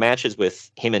because there's matches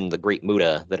with him and the Great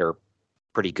Muta that are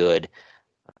pretty good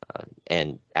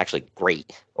and actually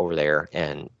great over there,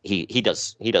 and he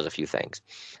does a few things.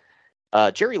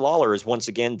 Jerry Lawler is once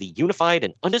again the unified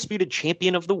and undisputed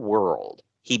champion of the world.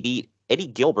 He beat Eddie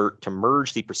Gilbert to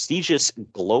merge the prestigious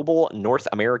Global North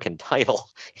American title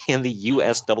and the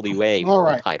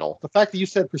USWA title. The fact that you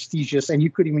said prestigious and you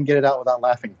couldn't even get it out without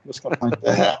laughing. Let's go find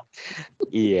that.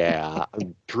 Yeah,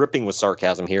 I'm dripping with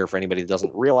sarcasm here for anybody that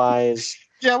doesn't realize.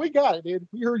 Yeah, we got it, dude.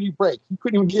 We heard you break. You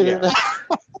couldn't even get it out.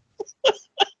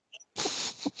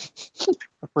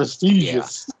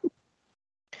 Prestigious. Yeah.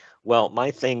 Well, my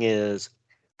thing is,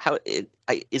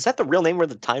 is that the real name of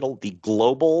the title? The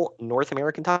Global North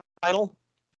American title?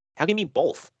 How can you mean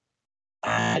both?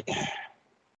 That's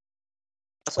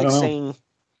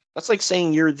like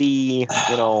saying you're the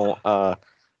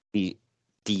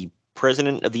the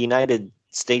president of the United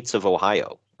States of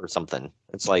Ohio or something.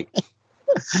 It's like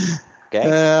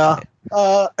okay.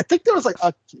 I think there was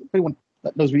anyone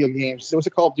that knows video games. There was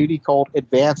a Call of Duty called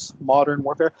Advanced Modern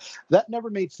Warfare. That never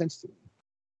made sense to me.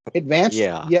 Advanced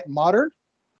yet modern?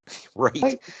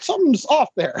 Right. Something's off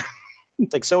there.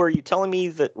 It's so are you telling me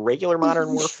that regular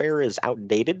Modern Warfare is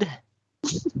outdated?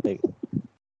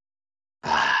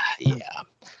 Yeah.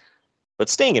 But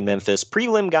staying in Memphis,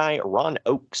 prelim guy Ron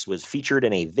Oakes was featured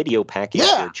in a video package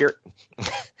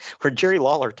where Jerry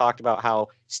Lawler talked about how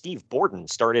Steve Borden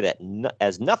started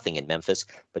as nothing in Memphis,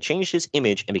 but changed his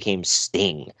image and became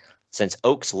Sting. Since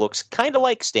Oakes looks kind of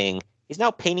like Sting, he's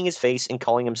now painting his face and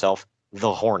calling himself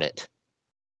the Hornet.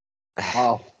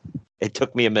 Wow. It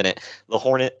took me a minute. The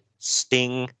Hornet,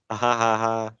 Sting, ha ha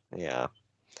ha. Yeah.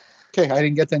 Okay, I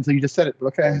didn't get that until you just said it.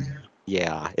 Okay.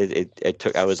 Yeah, it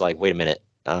took. I was like, wait a minute.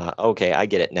 Okay, I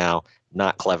get it now.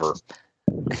 Not clever.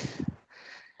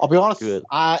 I'll be honest. Good.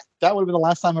 That would have been the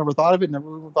last time I ever thought of it.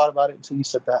 Never even thought about it until you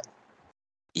said that.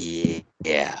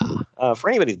 Yeah. For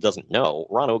anybody that doesn't know,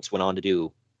 Ron Oakes went on to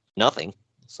do nothing.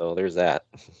 So there's that.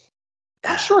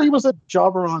 I'm sure he was a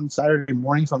jobber on Saturday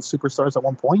mornings on Superstars at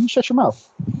one point. You shut your mouth.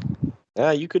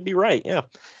 You could be right. Yeah.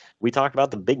 We talked about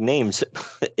the big names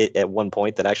at one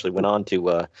point that actually went on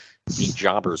to be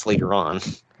jobbers later on.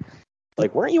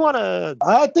 Like, weren't you on a...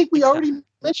 I think we already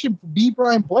mentioned B.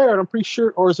 Brian Blair, and I'm pretty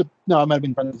sure, or is it... No, it might have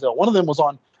been Brendan. One of them was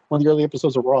on one of the early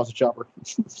episodes of Raw as a jobber.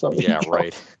 So yeah,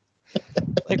 right.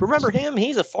 Like, remember him?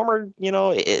 He's a former,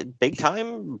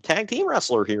 big-time tag team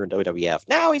wrestler here in WWF.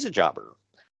 Now he's a jobber.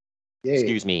 Yeah.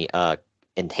 Excuse me,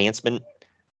 enhancement,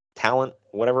 talent,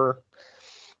 whatever.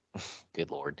 Good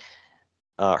Lord.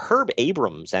 Herb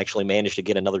Abrams actually managed to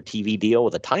get another TV deal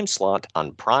with a time slot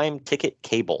on Prime Ticket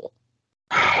Cable.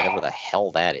 Whatever the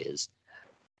hell that is.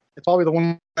 It's probably the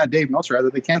one that Dave Meltzer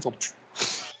that they canceled.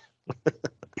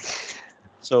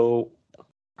 So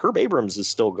Herb Abrams is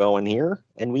still going here,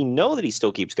 and we know that he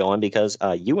still keeps going because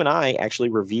you and I actually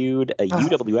reviewed a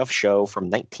UWF show from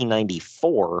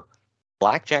 1994,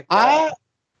 Blackjack Brawl.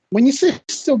 When you say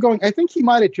still going, I think he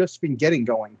might have just been getting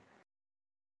going.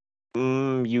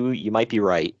 You might be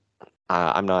right.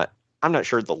 I'm not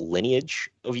sure the lineage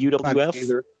of UWF. Not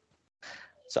either.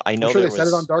 So I know I'm sure they said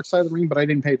it on Dark Side of the Ring, but I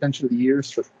didn't pay attention to the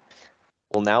years.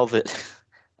 Well, now that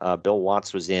Bill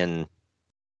Watts was in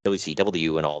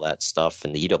WCW and all that stuff,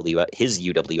 and his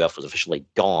UWF was officially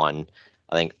gone,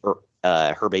 I think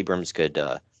Herb Abrams could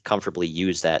comfortably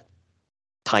use that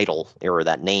title or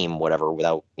that name, whatever,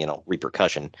 without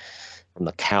repercussion from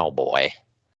the Cowboy.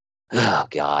 Oh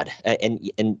God,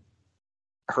 and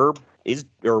Herb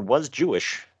was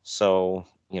Jewish, so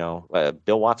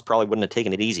Bill Watts probably wouldn't have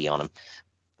taken it easy on him.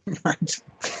 Right.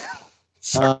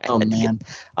 Sorry, man,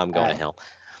 I'm going to hell.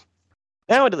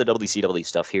 Now into the WCW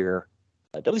stuff here.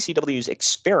 WCW's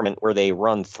experiment, where they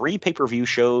run 3 pay-per-view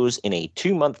shows in a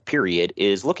 2-month period,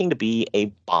 is looking to be a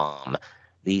bomb.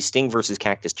 The Sting vs.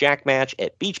 Cactus Jack match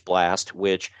at Beach Blast,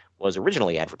 which was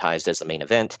originally advertised as the main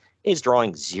event, is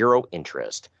drawing zero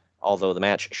interest, although the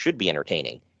match should be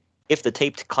entertaining. If the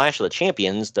taped Clash of the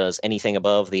Champions does anything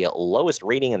above the lowest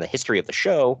rating in the history of the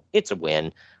show, it's a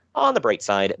win. On the bright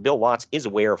side, Bill Watts is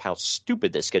aware of how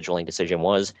stupid this scheduling decision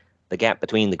was. The gap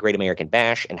between the Great American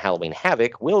Bash and Halloween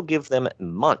Havoc will give them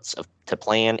months to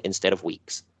plan instead of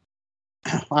weeks.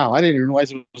 Wow, I didn't even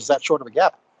realize it was that short of a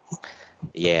gap.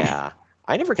 Yeah.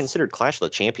 I never considered Clash of the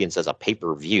Champions as a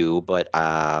pay-per-view, but...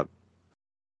 I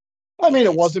mean,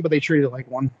 it wasn't, but they treated it like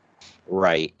one.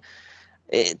 Right.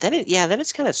 Then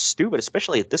it's kind of stupid,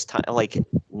 especially at this time. Like,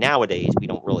 nowadays, we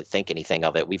don't really think anything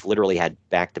of it. We've literally had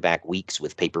back-to-back weeks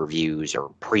with pay-per-views or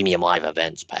premium live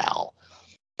events, pal.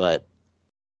 But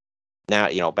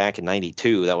now, back in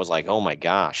 92, that was like, oh my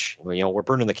gosh, we're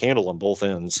burning the candle on both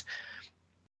ends.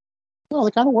 Well,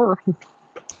 they kind of were.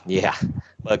 Yeah.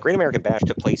 But Great American Bash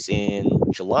took place in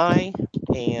July,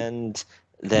 and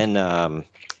then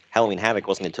Halloween Havoc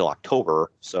wasn't until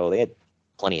October, so they had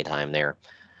plenty of time there.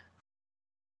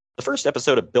 The first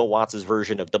episode of Bill Watts'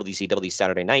 version of WCW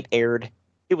Saturday Night aired.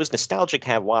 It was nostalgic to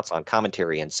have Watts on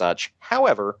commentary and such.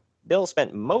 However, Bill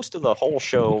spent most of the whole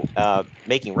show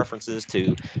making references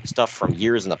to stuff from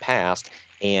years in the past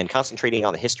and concentrating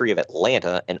on the history of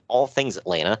Atlanta and all things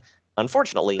Atlanta.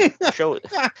 Unfortunately, the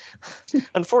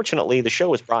show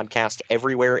was broadcast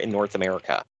everywhere in North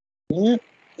America. Yeah.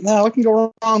 Now, what can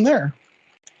go wrong there?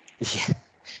 Yeah.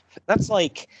 That's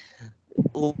like...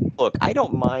 Look, I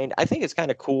don't mind. I think it's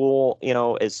kind of cool,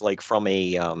 it's like from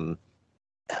an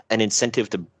incentive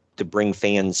to bring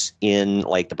fans in,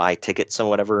 like to buy tickets and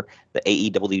whatever. The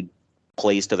AEW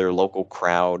plays to their local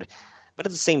crowd, but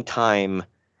at the same time,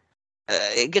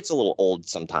 it gets a little old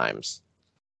sometimes.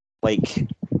 Like,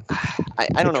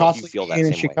 I don't know if you feel that same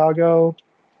in Chicago.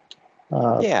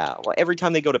 Yeah, well, every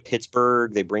time they go to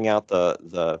Pittsburgh, they bring out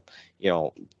the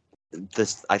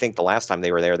this. I think the last time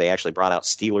they were there, they actually brought out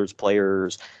Steelers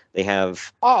players. They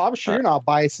have. Oh, I'm sure you're not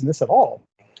biased in this at all.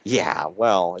 Yeah,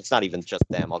 well, it's not even just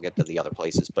them. I'll get to the other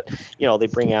places, but they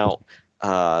bring out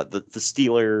the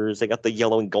Steelers. They got the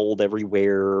yellow and gold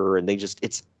everywhere, and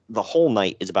the whole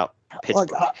night is about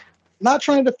Pittsburgh. Like, not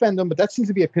trying to defend them, but that seems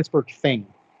to be a Pittsburgh thing.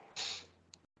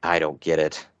 I don't get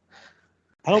it.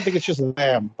 I don't think it's just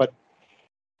them, but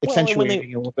Well,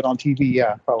 accentuating a little bit on TV,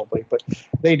 yeah, probably. But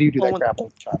they do that crap all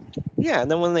the time. Yeah,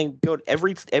 and then when they go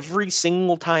every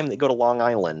single time they go to Long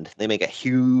Island, they make a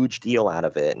huge deal out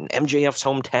of it, and MJF's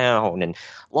hometown and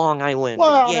Long Island.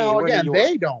 Well, and, now again,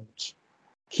 they don't.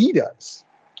 He does.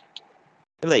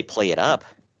 They play it up.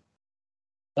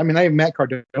 I mean, I have Matt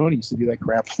Cardone used to do that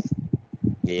crap.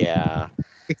 Yeah.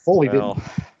 Mick Foley well, didn't.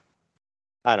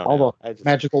 I don't All know. the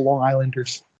magical Long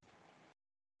Islanders.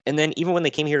 And then even when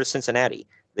they came here to Cincinnati,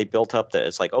 they built up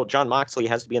it's like, oh, John Moxley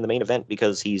has to be in the main event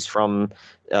because he's from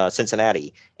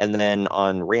Cincinnati. And then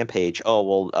on Rampage,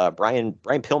 oh, well, Brian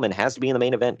Pillman has to be in the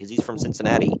main event because he's from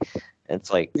Cincinnati. And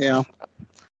it's like, yeah.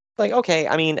 Like, okay,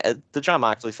 I mean, the John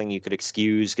Moxley thing you could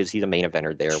excuse because he's a main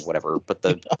eventer there, whatever. But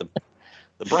the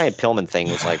Brian Pillman thing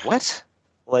was like, what?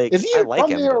 Like, is he I like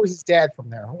from him, there or is his dad from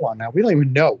there? Hold on now. We don't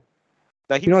even know.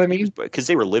 No, you know what I mean? Because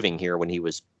they were living here when he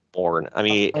was born. I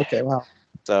mean, okay, wow.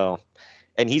 So,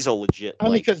 and he's a legit. I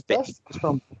mean, because Dustin is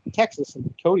from Texas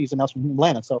and Cody's and us from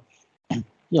Atlanta. So,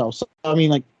 so I mean,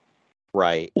 like,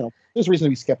 right. There's reason to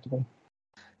be skeptical.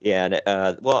 Yeah.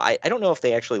 And, well, I don't know if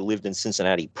they actually lived in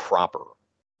Cincinnati proper.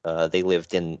 They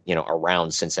lived in,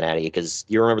 around Cincinnati because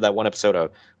you remember that one episode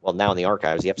of, well, now in the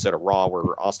archives, the episode of Raw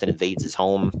where Austin invades his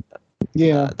home.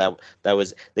 Yeah. That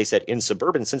was, they said in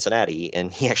suburban Cincinnati,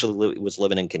 and he actually was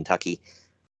living in Kentucky.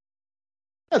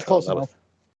 That's close enough.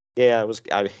 Yeah,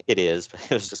 it is.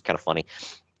 But it was just kind of funny.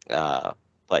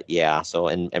 But yeah, so,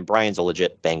 and Brian's a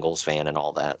legit Bengals fan and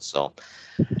all that. So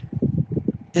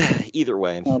either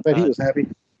way. I bet he was happy.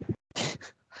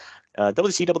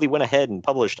 WCW went ahead and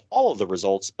published all of the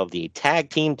results of the tag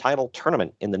team title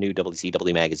tournament in the new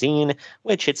WCW magazine,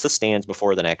 which hits the stands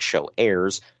before the next show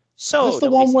airs. So that's the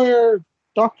one where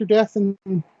Dr. Death and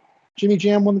Jimmy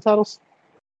Jam won the titles?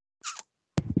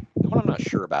 What I'm not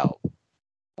sure about.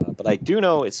 But I do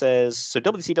know it says, so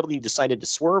WCW decided to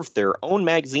swerve their own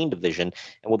magazine division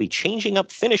and will be changing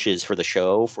up finishes for the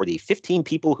show for the 15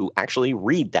 people who actually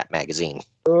read that magazine.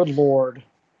 Good Lord.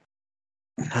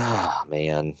 Ah,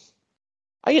 man.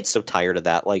 I get so tired of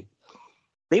that. Like,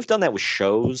 they've done that with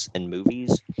shows and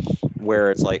movies where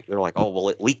it's like, they're like, oh, well,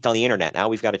 it leaked on the internet. Now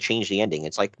we've got to change the ending.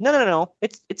 It's like, no.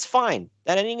 It's fine.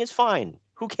 That ending is fine.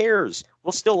 Who cares?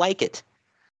 We'll still like it.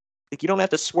 Like, you don't have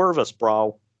to swerve us,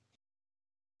 bro.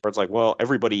 Where it's like, well,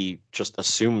 everybody just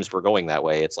assumes we're going that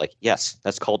way. It's like, yes,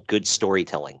 that's called good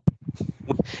storytelling.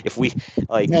 If we,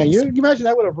 like... Yeah, you imagine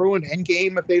that would have ruined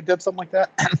Endgame if they did something like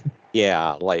that?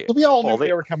 Yeah, like... So we all knew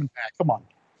they were coming back. Come on.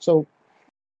 So...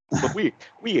 But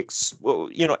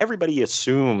everybody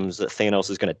assumes that Thanos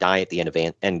is going to die at the end of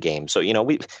Endgame. So,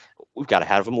 we've got to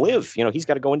have him live. He's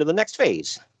got to go into the next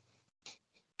phase.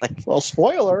 Like, well,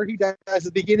 spoiler, he dies at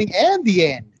the beginning and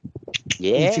the end.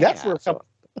 Yeah. See, that's where it's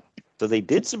so they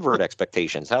did subvert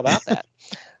expectations. How about that?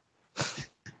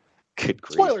 Good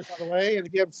grief. Spoilers, by the way, and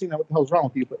if you haven't seen that, what the hell's wrong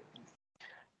with you? But...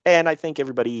 And I think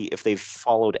everybody, if they've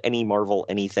followed any Marvel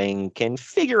anything, can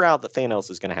figure out that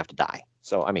Thanos is going to have to die.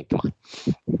 So, I mean, come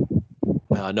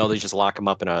on. No, they just lock him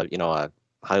up in a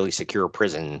highly secure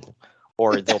prison,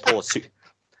 or they'll pull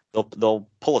they'll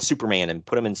pull a Superman and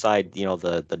put him inside,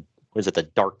 the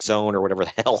dark zone or whatever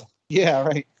the hell. Yeah,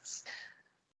 right.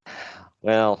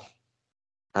 Well,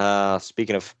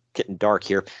 speaking of getting dark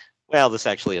here, well, this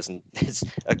actually isn't. It's,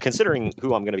 considering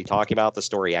who I'm going to be talking about, the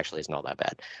story actually isn't all that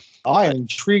bad. I am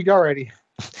intrigued already.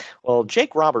 Well,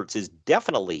 Jake Roberts is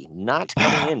definitely not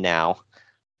coming in now,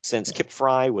 since Kip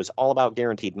Fry was all about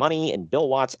guaranteed money, and Bill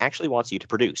Watts actually wants you to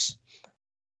produce.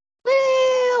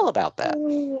 Well, about that.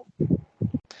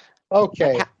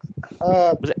 Okay.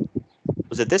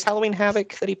 Was it this Halloween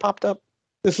Havoc that he popped up?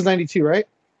 This is 92, right?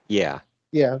 Yeah.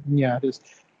 Yeah, it is.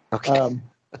 Okay.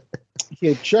 He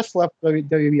had just left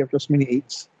WWE after WrestleMania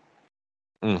 8.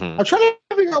 Mm-hmm. I'm trying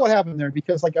to figure out what happened there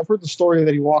because, I've heard the story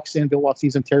that he walks in, Bill Watts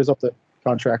sees him, tears up the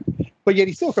contract, but yet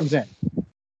he still comes in.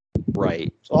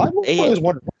 Right. So I was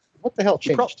wondering, what the hell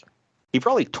changed? He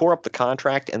probably tore up the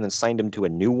contract and then signed him to a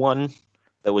new one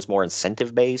that was more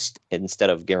incentive-based instead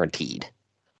of guaranteed.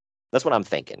 That's what I'm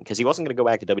thinking, because he wasn't going to go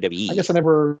back to WWE. I guess I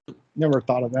never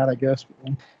thought of that, I guess.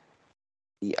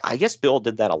 Yeah, I guess Bill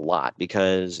did that a lot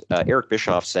because Eric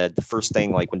Bischoff said the first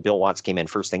thing, when Bill Watts came in,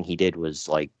 first thing he did was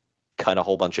cut a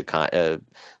whole bunch of cut a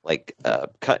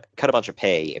bunch of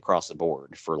pay across the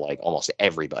board for almost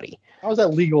everybody. How is that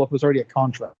legal if it was already a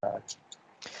contract?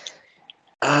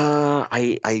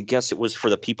 I guess it was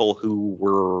for the people who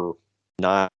were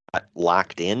not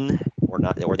locked in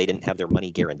or they didn't have their money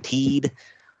guaranteed.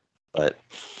 But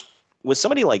with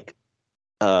somebody like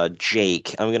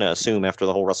Jake, I'm going to assume after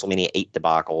the whole WrestleMania 8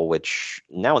 debacle, which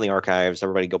now in the archives,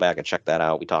 everybody go back and check that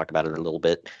out. We talked about it a little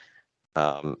bit.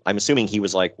 I'm assuming he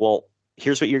was like, well,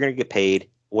 here's what you're going to get paid.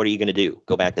 What are you going to do?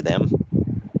 Go back to them?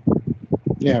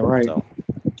 Yeah, right. So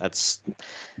that's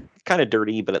kind of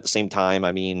dirty, but at the same time,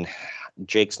 I mean,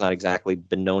 Jake's not exactly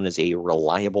been known as a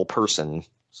reliable person.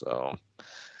 So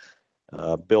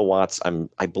Bill Watts, I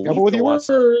believe Careful with Bill your Watts,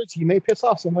 words. You may piss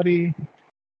off somebody.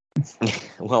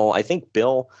 well, I think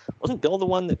wasn't Bill the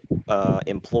one that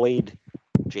employed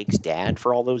Jake's dad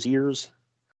for all those years?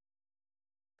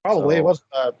 Probably. So, It was.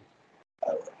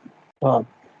 What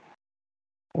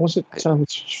was it?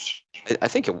 I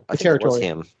think it was territory.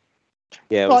 him.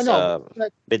 Yeah, it Oh, was no.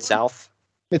 Mid-South.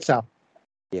 Mid-South.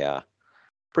 Yeah.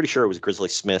 Pretty sure it was Grizzly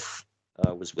Smith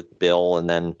was with Bill, and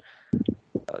then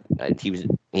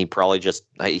he probably just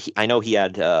I know he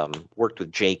had worked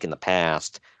with Jake in the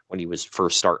past when he was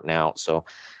first starting out, so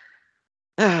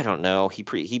I don't know. He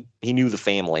knew the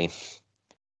family.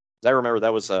 I remember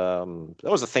that was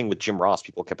a thing with Jim Ross.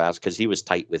 People kept asking because he was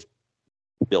tight with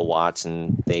Bill Watts,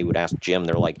 and they would ask Jim.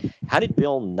 They're like, "How did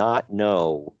Bill not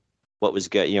know what was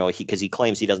good?" You know, because he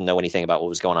claims he doesn't know anything about what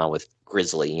was going on with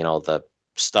Grizzly. You know, the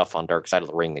stuff on Dark Side of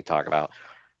the Ring they talk about.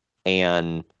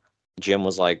 And Jim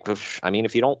was like, I mean,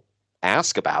 if you don't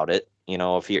ask about it, you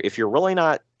know, if you're really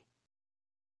not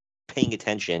paying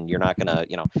attention, you're not gonna,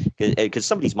 you know, because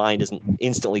somebody's mind isn't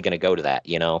instantly gonna go to that,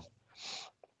 you know.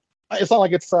 It's not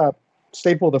like it's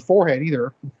stapled to the forehead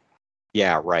either.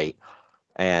 Yeah, right.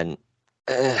 And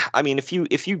I mean, if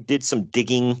you did some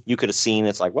digging, you could have seen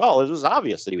it's like, well, it was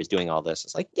obvious that he was doing all this.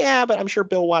 It's like, yeah, but I'm sure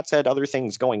Bill Watts had other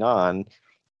things going on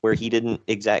where he didn't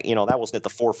you know, that wasn't at the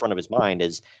forefront of his mind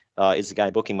is the guy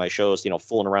booking my shows, you know,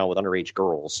 fooling around with underage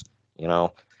girls, you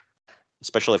know,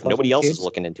 especially if nobody else is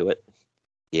looking into it.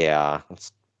 Yeah.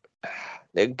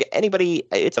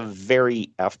 It's a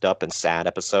very effed up and sad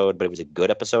episode, but it was a good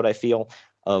episode, I feel,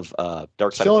 of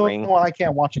Dark Side of the Ring. One I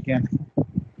can't watch again.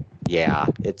 Yeah,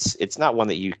 it's not one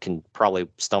that you can probably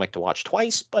stomach to watch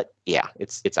twice, but yeah,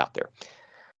 it's out there.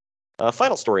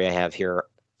 Final story I have here.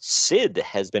 Sid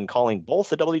has been calling both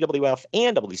the WWF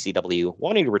and WCW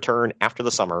wanting to return after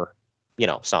the summer, you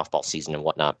know, softball season and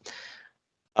whatnot.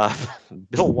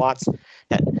 Bill Watts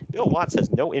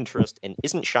has no interest and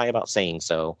isn't shy about saying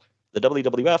so. The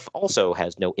WWF also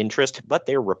has no interest, but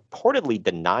they're reportedly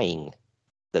denying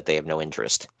that they have no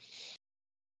interest.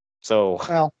 So,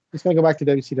 well, he's going to go back to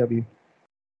WCW.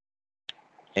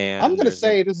 And I'm going to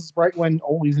say this is right when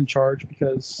Ole's in charge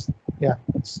because, yeah,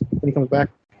 that's when he comes back.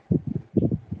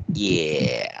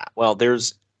 Yeah. Well,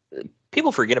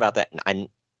 people forget about that. And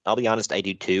I'll be honest, I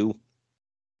do too.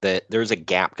 That there's a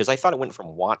gap because I thought it went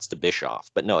from Watts to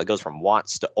Bischoff, but no, it goes from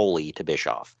Watts to Ole to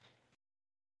Bischoff.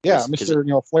 Yeah,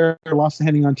 Mr. Flair lost the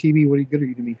handing on TV. What good are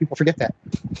you to me? People forget that.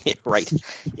 Right.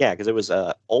 Yeah, because it was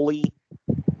Ole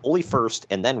first,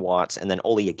 and then Watts, and then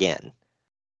Ole again.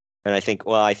 And I think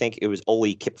it was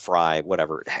Ole, Kip Fry,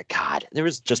 whatever. God, there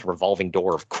was just a revolving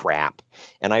door of crap.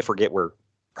 And I forget where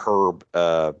Herb,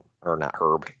 or not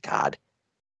Herb, God.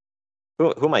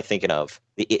 Who am I thinking of?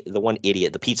 The one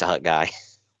idiot, the Pizza Hut guy.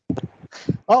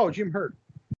 Oh, Jim Herd.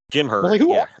 Jim Herd. Like,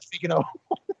 who yeah. are you speaking of?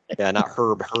 Yeah, not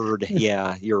Herb Herd.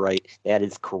 Yeah, you're right. That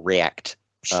is correct.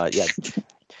 Yeah,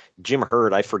 Jim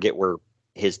Herd. I forget where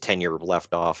his tenure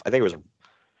left off. I think it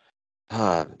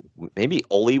was maybe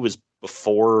Ole was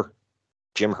before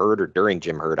Jim Herd or during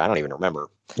Jim Herd. I don't even remember.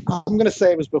 I'm going to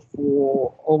say it was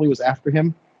before Ole was after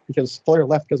him because Flair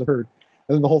left because of Herd.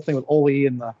 And then the whole thing with Ole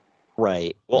and the...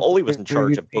 Right. Well, Ole was in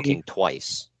charge of booking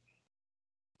twice.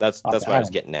 That's what I was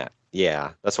getting at.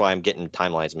 Yeah, that's why I'm getting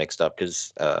timelines mixed up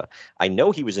because I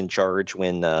know he was in charge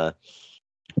when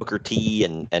Booker T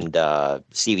and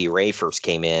Stevie Ray first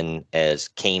came in as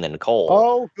Kane and Cole.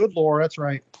 Oh, good Lord, that's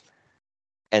right.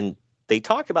 And they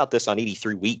talked about this on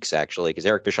 83 Weeks, actually, because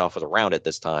Eric Bischoff was around at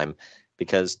this time,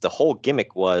 because the whole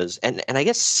gimmick was, and I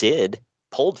guess Sid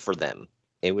pulled for them.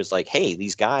 It was like, hey,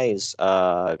 these guys,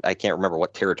 I can't remember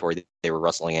what territory they were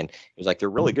wrestling in. It was like, they're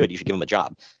really good. You should give them a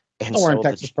job. And somewhere in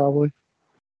Texas, probably.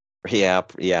 Yeah,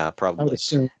 probably. I would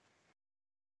assume.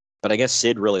 But I guess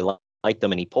Sid really liked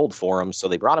them, and he pulled for them, so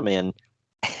they brought him in,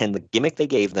 and the gimmick they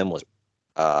gave them was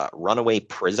runaway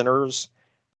prisoners,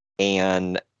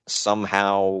 and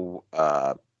somehow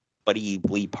Buddy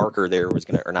Lee Parker there was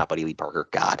going to, or not Buddy Lee Parker,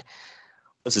 God,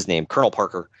 what's his name? Colonel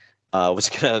Parker was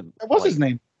going to... What's his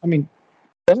name? I mean,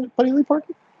 wasn't it Buddy Lee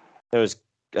Parker? It was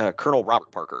Colonel Robert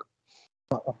Parker.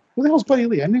 Who the hell's Buddy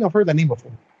Lee? I think I've heard that name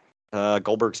before.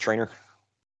 Goldberg's trainer.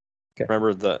 Okay.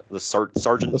 Remember the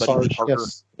Sergeant Buddy Lee Parker?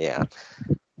 Yes. Yeah.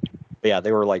 But yeah,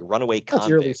 they were like runaway convicts.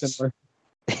 That's eerily similar.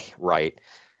 Right.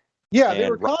 Yeah, they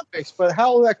And were convicts, but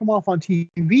how will that come off on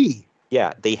TV?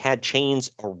 Yeah, they had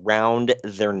chains around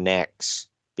their necks,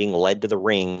 being led to the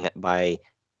ring by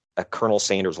a Colonel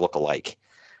Sanders lookalike.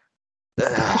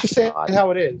 Just say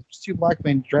how it is. Just two black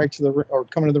men dragged to the or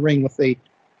coming to the ring with a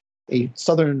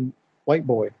Southern white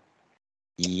boy.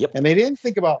 Yep. And they didn't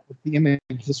think about what the image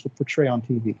this would portray on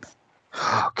TV.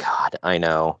 Oh God, I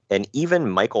know. And even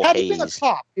Michael Had Hayes. he been a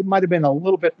cop, it might have been a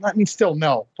little bit. I mean, still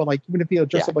no, but like even if he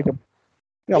dressed up like a,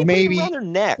 maybe around their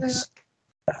necks.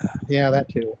 Yeah, that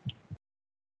too.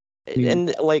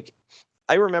 And like,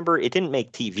 I remember it didn't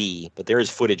make TV, but there is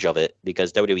footage of it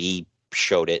because WWE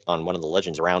showed it on one of the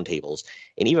Legends roundtables.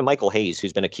 And even Michael Hayes,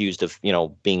 who's been accused of,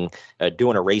 being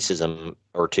doing a racism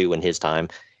or two in his time,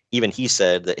 even he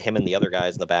said that him and the other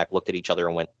guys in the back looked at each other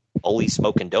and went, "Holy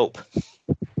smoking dope."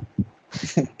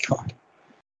 God.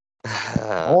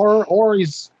 Or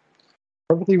he's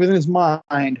perfectly within his mind.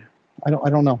 I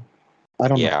don't know.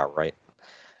 Yeah, right.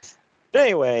 But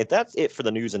anyway, that's it for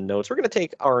the news and notes. We're going to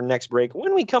take our next break.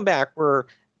 When we come back, we're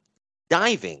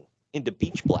diving into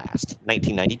Beach Blast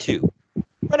 1992.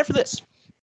 Right after this.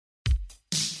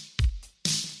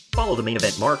 Follow the Main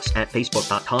Event Marks at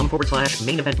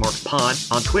facebook.com/Main Event Marks Pod,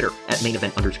 on Twitter at Main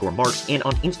Event _Marks, and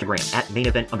on Instagram at Main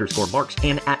Event _Marks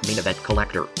and at Main Event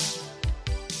Collector.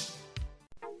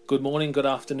 Good morning, good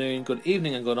afternoon, good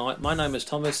evening, and good night. My name is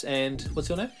Thomas, and what's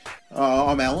your name?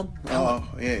 I'm Alan.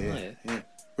 Yeah.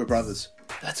 We're brothers.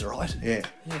 That's right. Yeah.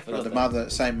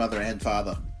 Same mother and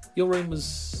father. Your room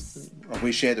was...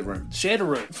 we shared the room. Shared a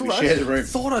room. We shared the room.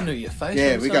 Thought I knew your face.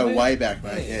 Yeah, we go way back,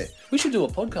 mate. Yeah. We should do a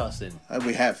podcast then.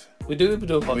 We have. We do a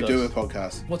podcast. We do a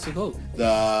podcast. What's it called?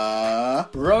 The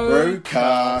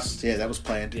Broadcast. Yeah, that was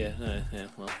planned. Yeah.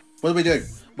 Well, what do we do?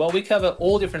 Well, we cover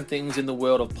all different things in the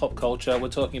world of pop culture. We're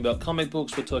talking about comic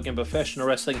books, we're talking about professional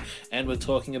wrestling, and we're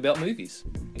talking about movies.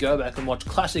 Go back and watch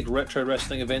classic retro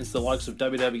wrestling events, the likes of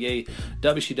WWE,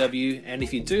 WCW, and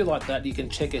if you do like that, you can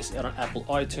check us out on Apple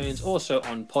iTunes, also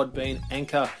on Podbean,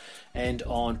 Anchor, and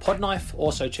on Podknife.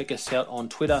 Also check us out on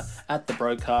Twitter at The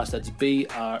Broadcast. That's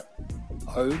BROKAST.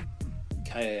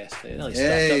 Nearly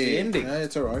stuffed up the ending. No,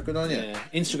 it's all right. Good on you. Yeah.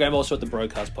 Instagram also at The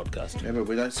Broadcast Podcast. Yeah, but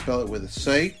we don't spell it with a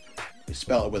C. We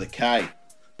spell it with a K.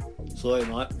 Sorry,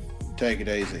 mate. Take it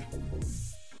easy.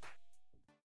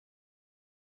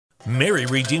 Mary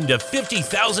redeemed a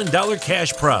 $50,000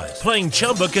 cash prize playing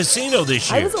Chumba Casino this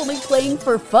year. I was only playing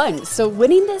for fun, so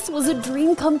winning this was a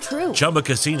dream come true. Chumba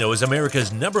Casino is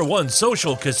America's #1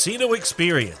 social casino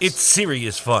experience. It's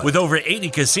serious fun. With over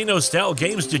 80 casino-style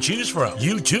games to choose from,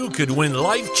 you too could win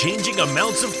life-changing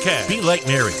amounts of cash. Be like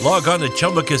Mary. Log on to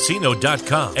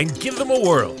ChumbaCasino.com and give them a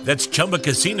whirl. That's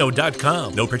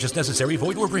ChumbaCasino.com. No purchase necessary.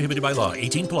 Void where prohibited by law.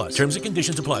 18+. Terms and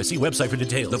conditions apply. See website for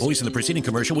details. The voice in the preceding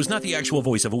commercial was not the actual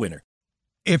voice of a winner.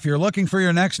 If you're looking for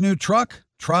your next new truck,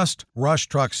 trust Rush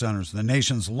Truck Centers, the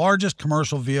nation's largest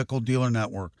commercial vehicle dealer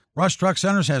network. Rush Truck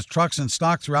Centers has trucks in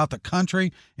stock throughout the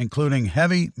country, including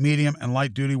heavy, medium, and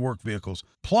light-duty work vehicles.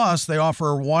 Plus, they offer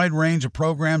a wide range of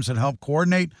programs that help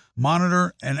coordinate,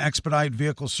 monitor, and expedite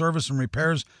vehicle service and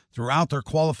repairs throughout their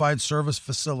qualified service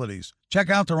facilities. Check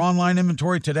out their online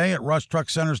inventory today at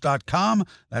rushtruckcenters.com.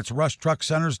 That's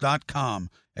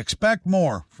rushtruckcenters.com. Expect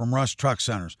more from Rush Truck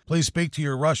Centers. Please speak to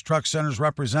your Rush Truck Centers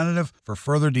representative for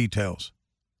further details.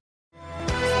 Main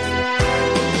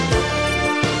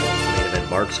Event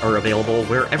Marks are available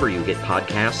wherever you get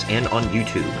podcasts and on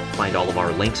YouTube. Find all of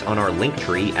our links on our link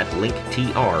tree at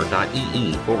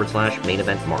linktr.ee/Main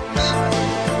Event Marks.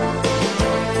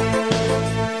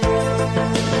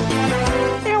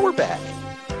 And we're back.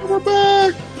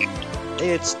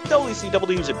 It's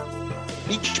WCW's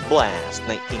Beach Blast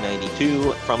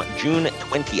 1992 from June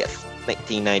 20th,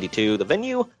 1992. The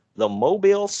venue, the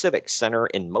Mobile Civic Center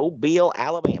in Mobile,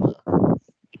 Alabama.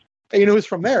 Hey, you know who's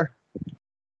from there?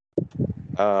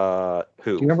 Who?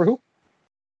 Do you remember who?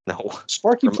 No.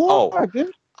 Sparky Plug,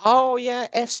 dude. Oh, yeah,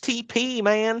 STP,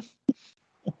 man.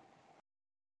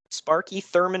 Sparky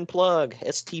Thurman Plug,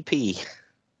 STP.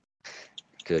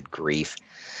 Good grief.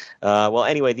 Well,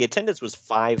 anyway, the attendance was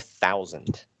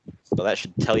 5,000. So that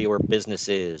should tell you where business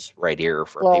is right here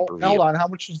for a pay-per-view. Hold on. How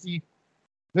much is the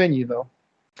venue, though?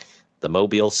 The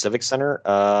Mobile Civic Center?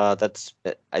 I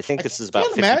think this is about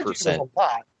 50%. A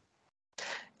lot.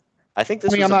 I think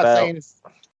this I'm not saying it's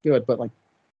good, but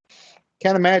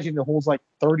can't imagine it holds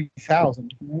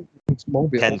 30,000. It's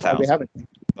Mobile. 10,000.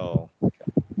 Oh.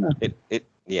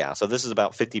 Yeah. So this is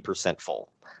about 50% full.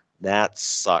 That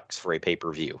sucks for a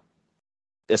pay-per-view,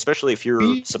 especially if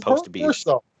you're supposed to be. Worse,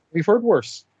 though. We've heard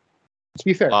worse. To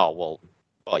be fair. Oh,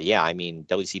 well, yeah. I mean,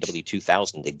 WCW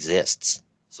 2000 exists.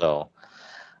 So,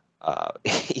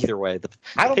 either way, the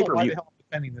I don't pay-per-view. know why the hell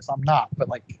defending this. I'm not, but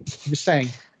like I'm just saying,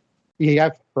 yeah,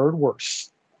 I've heard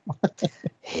worse.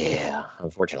 Yeah,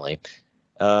 unfortunately.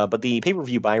 But the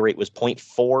pay-per-view buy rate was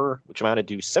 0.4, which amounted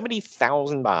to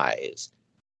 70,000 buys.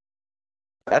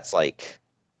 That's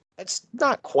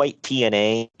not quite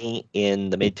TNA in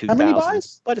the mid 2000s, How many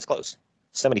buys? but it's close.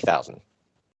 70,000.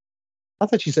 I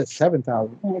thought you said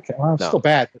 7,000. Okay, well, No. still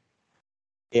bad.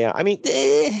 Yeah, I mean,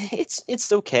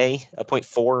 it's okay. A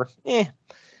 0.4,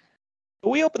 But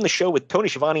we opened the show with Tony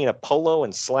Schiavone in a polo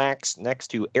and slacks next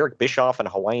to Eric Bischoff in a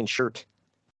Hawaiian shirt.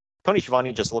 Tony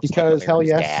Schiavone just looks Because like hell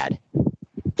America's yes. dad.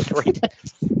 Right?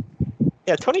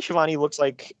 Yeah, Tony Schiavone looks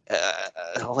like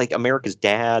America's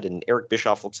dad, and Eric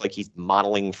Bischoff looks like he's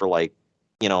modeling for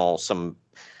some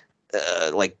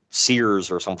like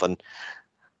Sears or something.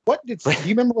 Do you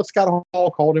remember what Scott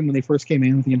Hall called him when they first came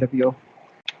in with the NWO?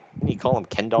 Didn't he call him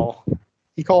Ken Doll?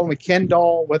 He called him a Ken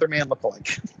Doll Weatherman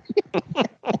lookalike.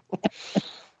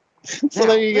 So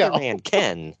there you go. Weatherman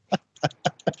Ken.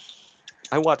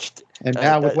 I watched. And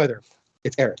now with weather,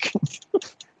 it's Eric.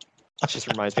 It just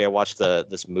reminds me, I watched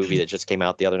this movie that just came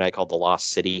out the other night called The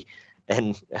Lost City,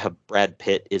 and Brad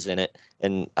Pitt is in it,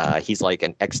 and he's like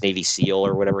an ex-Navy SEAL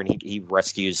or whatever, and he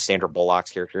rescues Sandra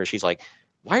Bullock's character. She's like,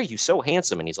 "Why are you so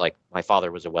handsome?" And he's like, "My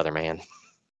father was a weatherman."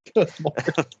 Good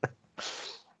Lord.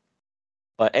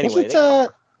 But anyway, Was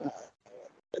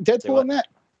it Deadpool in that?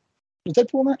 Was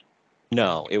Deadpool in that?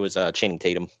 No, it was Channing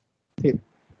Tatum.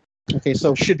 Okay,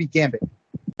 so it should be Gambit.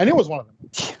 I knew it was one of them.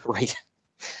 Right.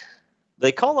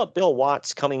 They call up Bill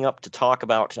Watts coming up to talk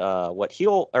about what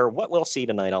we'll see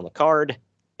tonight on the card.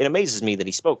 It amazes me that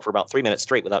he spoke for about 3 minutes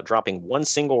straight without dropping one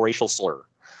single racial slur.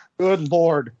 Good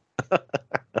Lord.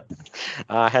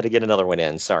 I had to get another one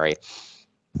in. Sorry.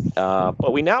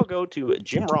 But we now go to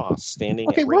Jim Ross standing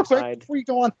Okay, at real quick ringside. before you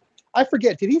go on, I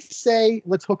forget. Did he say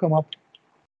let's hook him up?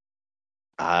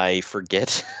 I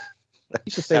forget.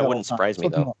 He should say That all wouldn't the time. surprise me,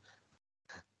 Let's hook him though. up.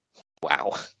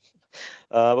 Wow.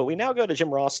 But we now go to Jim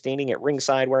Ross standing at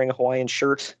ringside wearing a Hawaiian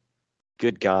shirt.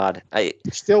 Good God.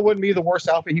 Still wouldn't be the worst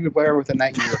outfit he would wear with a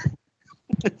night gear.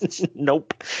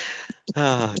 Nope.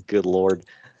 Good Lord.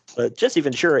 Jesse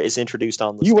Ventura is introduced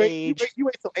on the You stage.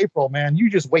 wait till April, man. You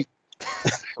just wait.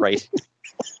 Right.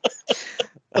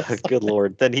 Good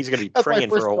Lord. Then he's going to be That's my praying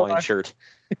first for a Hawaiian thought. shirt.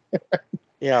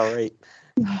 Yeah, right.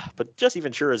 But Jesse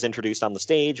Ventura is introduced on the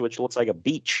stage, which looks like a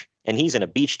beach, and he's in a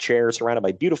beach chair surrounded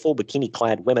by beautiful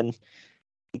bikini-clad women.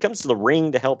 He comes to the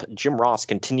ring to help Jim Ross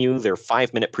continue their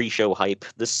 5-minute pre-show hype.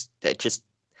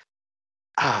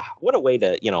 What a way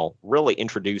to, really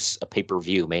introduce a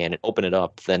pay-per-view, man, and open it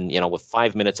up then, with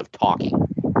 5 minutes of talking.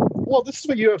 Well, this is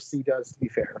what UFC does, to be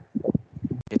fair.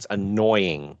 It's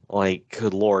annoying. Like,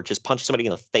 good Lord, just punch somebody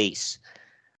in the face.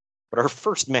 But our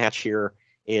first match here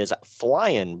is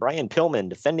Flying Brian Pillman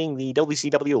defending the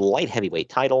WCW light heavyweight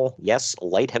title. Yes,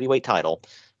 light heavyweight title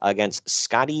against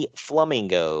Scotty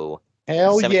Flamingo.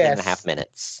 Hell 17.5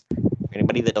 minutes. For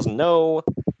anybody that doesn't know,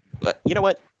 but you know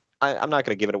what? I'm not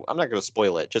going to give it. I'm not going to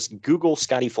spoil it. Just Google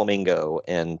Scotty Flamingo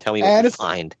and tell me what you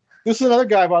find. This is another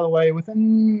guy, by the way,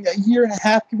 within a year and a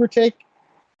half, give or take.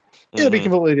 It'll be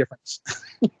completely different.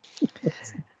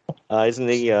 Isn't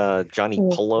he Johnny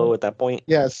Polo at that point?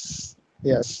 Yes.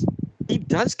 He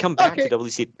does come back to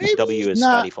WCW as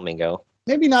Scotty Flamingo.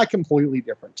 Maybe not completely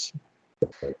different.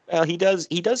 Well, he does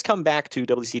come back to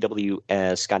WCW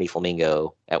as Scotty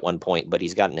Flamingo at one point, but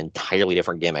he's got an entirely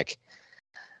different gimmick.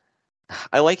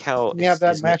 I like how You have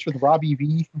that match with Robbie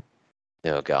V.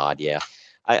 Oh God, yeah.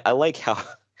 I like how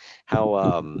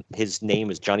his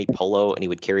name is Johnny Polo and he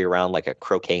would carry around like a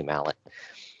croquet mallet.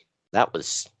 That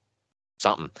was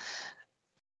something.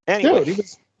 Anyway, Dude, he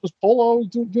was Polo,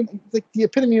 like the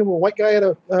epitome of a white guy at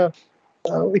a what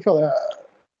do you call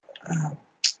that?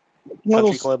 One of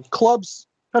Country those club? clubs,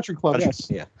 country club.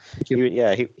 Yes. Yeah.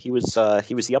 He was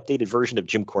the updated version of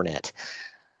Jim Cornette.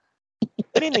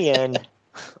 But in the end,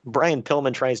 Brian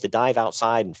Pillman tries to dive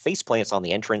outside and face plants on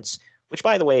the entrance, which,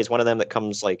 by the way, is one of them that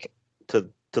comes like to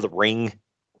the ring,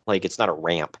 like it's not a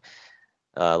ramp.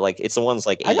 Like it's the ones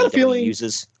like I got a AEW feeling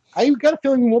uses. I got a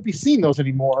feeling we won't be seeing those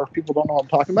anymore. People don't know what I'm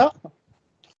talking about.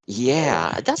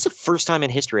 Yeah, that's the first time in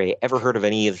history I ever heard of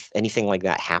anything like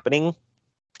that happening.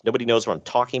 Nobody knows what I'm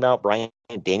talking about. Bryan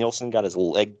Danielson got his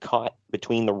leg caught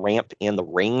between the ramp and the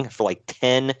ring for like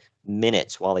 10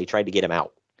 minutes while they tried to get him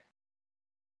out.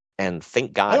 And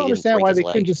thank God I don't he didn't understand break why his they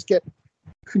leg.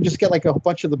 couldn't just get like a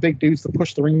bunch of the big dudes to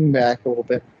push the ring back a little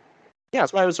bit. Yeah,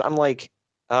 that's why I'm like,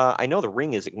 I know the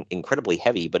ring is incredibly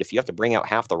heavy, but if you have to bring out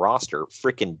half the roster,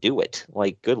 freaking do it.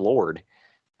 Like, good Lord.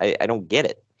 I don't get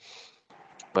it.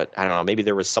 But I don't know, maybe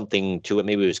there was something to it.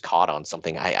 Maybe it was caught on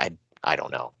something. I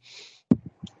don't know.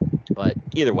 But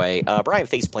either way, Brian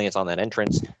faceplants on that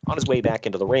entrance. On his way back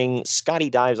into the ring, Scotty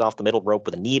dives off the middle rope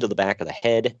with a knee to the back of the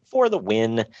head for the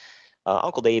win.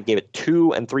 Uncle Dave gave it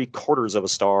 2 3/4 of a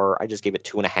star. I just gave it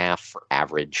 2.5 for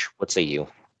average. What say you?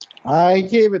 I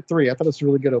gave it 3. I thought it was a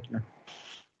really good opener.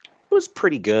 It was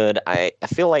pretty good. I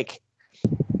feel like,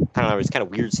 I don't know, it was kind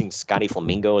of weird seeing Scotty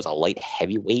Flamingo as a light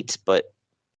heavyweight, but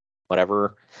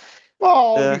whatever.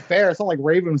 Well, to be fair, it's not like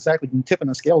Raven was exactly tipping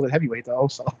the scales at heavyweight, though.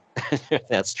 So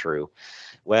that's true.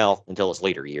 Well, until his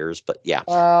later years, but yeah.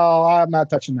 Well, I'm not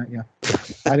touching that yet.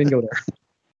 I didn't go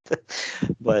there.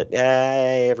 But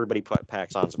everybody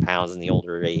packs on some pounds in the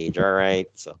older age, all right?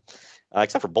 So,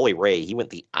 except for Bully Ray, he went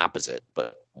the opposite,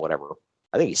 but whatever.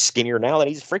 I think he's skinnier now than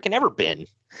he's freaking ever been.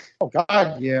 Oh,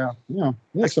 God, yeah.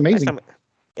 It's amazing.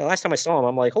 Last time I saw him,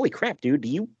 I'm like, holy crap, dude, do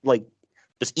you, like,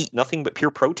 just eat nothing but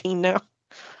pure protein now?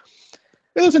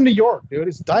 It was in New York, dude.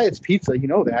 His diet's pizza, you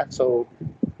know that, so...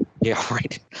 Yeah,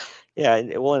 right.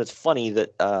 Yeah, well, and it's funny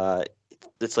that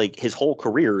it's like his whole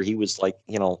career, he was like,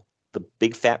 you know, the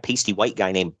big fat pasty white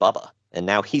guy named Bubba, and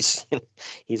now he's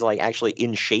like actually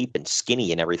in shape and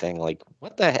skinny and everything. Like,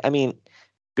 what the? I mean,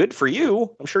 good for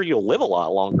you. I'm sure you'll live a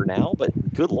lot longer now, but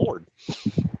good Lord.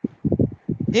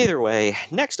 Either way,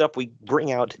 next up we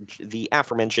bring out the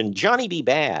aforementioned Johnny B.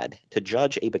 Bad to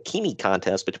judge a bikini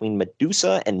contest between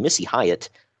Medusa and Missy Hyatt.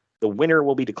 The winner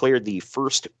will be declared the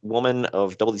first woman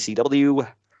of WCW.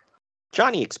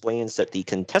 Johnny explains that the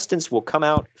contestants will come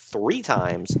out 3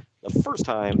 times. The first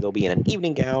time they'll be in an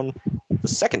evening gown. The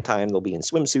second time they'll be in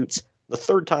swimsuits. The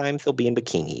third time they'll be in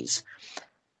bikinis.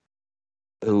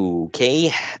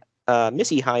 Okay.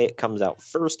 Missy Hyatt comes out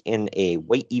first in a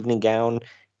white evening gown,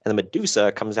 and the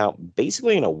Medusa comes out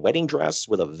basically in a wedding dress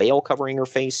with a veil covering her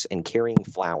face and carrying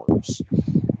flowers.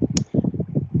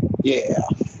 Yeah.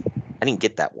 I didn't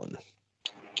get that one.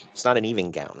 It's not an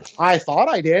evening gown. I thought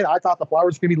I did. I thought the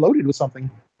flowers were going to be loaded with something.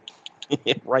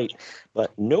 Right.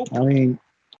 But nope. I mean...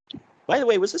 By the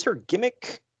way, was this her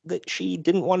gimmick that she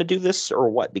didn't want to do this or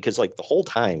what? Because like the whole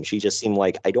time she just seemed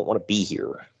like, I don't want to be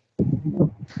here.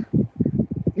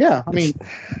 Yeah. I mean,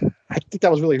 I think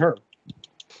that was really her.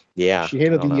 Yeah. She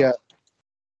hated the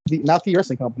not the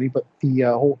wrestling company, but the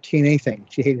whole TNA thing.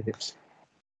 She hated it.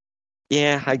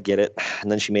 Yeah, I get it.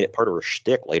 And then she made it part of her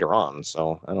shtick later on.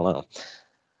 So I don't know.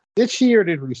 Did she or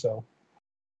did Russo?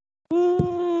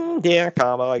 Yeah,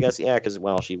 combo, I guess. Yeah, because,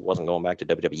 well, she wasn't going back to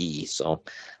WWE. So,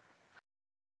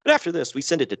 but after this, we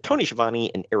send it to Tony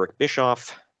Schiavone and Eric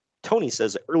Bischoff. Tony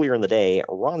says that earlier in the day,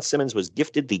 Ron Simmons was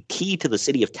gifted the key to the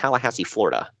city of Tallahassee,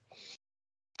 Florida.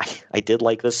 I did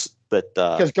like this.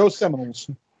 Because go Seminoles.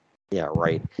 Yeah,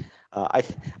 right. I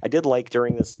did like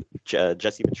during this,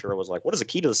 Jesse Ventura was like, what does the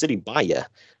key to the city buy you?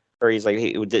 Or he's like,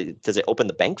 hey, does it open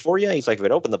the bank for you? He's like, if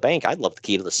it opened the bank, I'd love the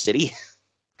key to the city.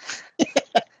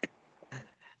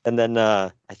 And then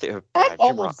I think I'm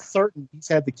almost certain he's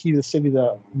had the key to the city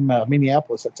to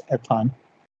Minneapolis at time.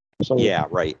 So yeah,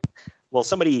 right. Well,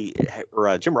 somebody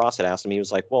or Jim Ross had asked him. He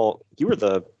was like, "Well,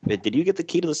 did you get the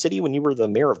key to the city when you were the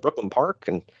mayor of Brooklyn Park?"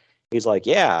 And he's like,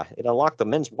 "Yeah, it unlocked the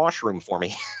men's washroom for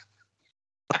me."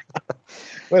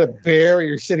 What a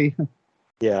barrier city.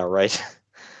 Yeah, right.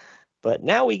 But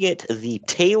now we get the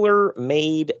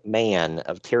tailor-made man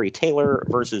of Terry Taylor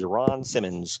versus Ron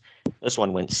Simmons. This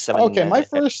one went 7. Okay, my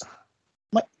first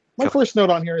note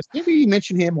on here is, did we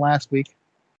mention him last week?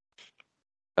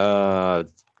 Taylor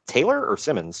or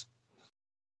Simmons?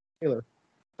 Taylor.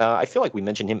 I feel like we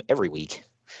mention him every week.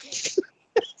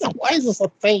 Why is this a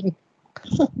thing?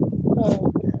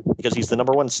 Because he's the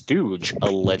number 1 stooge,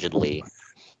 allegedly.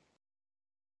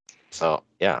 So,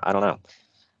 yeah, I don't know.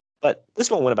 But this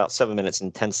one went about 7 minutes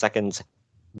and 10 seconds.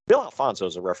 Bill Alfonso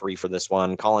is a referee for this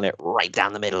one, calling it right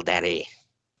down the middle, daddy.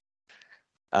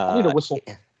 I need a whistle.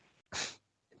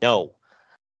 No.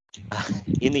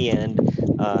 In the end,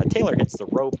 Taylor hits the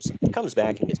ropes, comes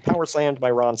back, and gets power slammed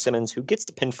by Ron Simmons, who gets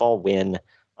the pinfall win.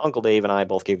 Uncle Dave and I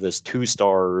both gave this 2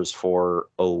 stars for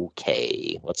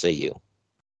okay. What say you?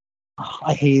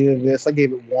 I hated this. I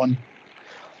gave it 1.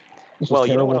 Well,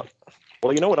 you know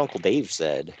what Uncle Dave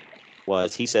said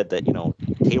was he said that,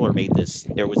 Taylor made this,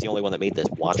 there was the only one that made this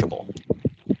watchable.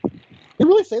 You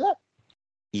really say that?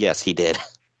 Yes, he did.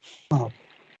 Oh.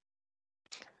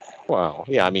 Well,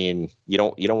 yeah, I mean, you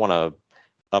don't want to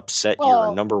upset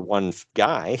your number 1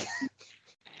 guy.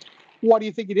 Why do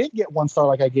you think you didn't get 1 star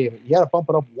like I gave it? You got to bump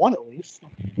it up 1 at least.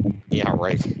 Yeah,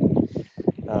 right.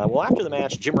 Well, after the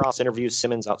match, Jim Ross interviews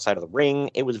Simmons outside of the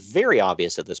ring. It was very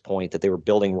obvious at this point that they were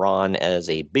building Ron as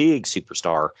a big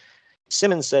superstar.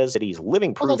 Simmons says that he's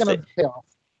living proof Simmons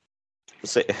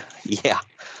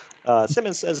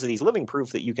says that he's living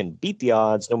proof that you can beat the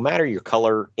odds no matter your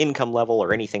color, income level,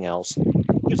 or anything else.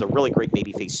 gives a really great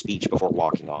babyface speech before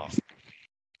walking off.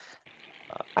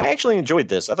 I actually enjoyed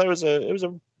this. I thought it was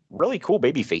a really cool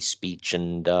babyface speech,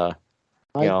 and I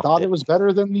thought it was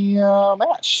better than the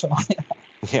match.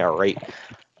 Yeah, right.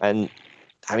 And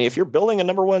I mean, if you're building a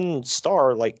number one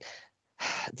star, like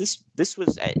this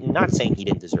was not saying he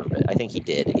didn't deserve it. I think he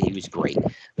did. He was great.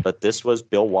 But this was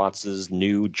Bill Watts'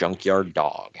 new junkyard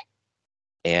dog.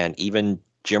 And even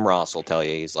Jim Ross will tell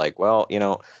you, he's like, well,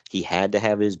 he had to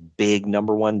have his big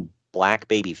number one black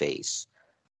baby face.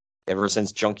 Ever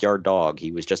since Junkyard Dog,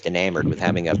 he was just enamored with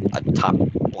having a top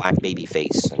black baby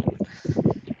face. And,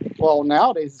 well,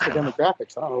 nowadays it's the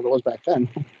demographics. I don't know what it was back then.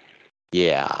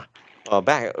 Yeah.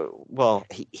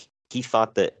 He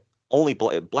thought that only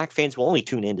black fans will only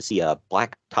tune in to see a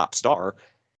black top star.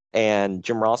 And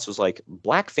Jim Ross was like,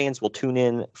 black fans will tune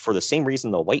in for the same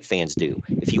reason the white fans do.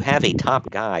 If you have a top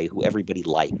guy who everybody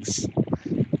likes.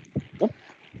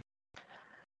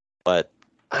 But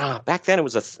back then that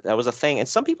was a thing. And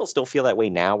some people still feel that way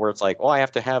now, where it's like, I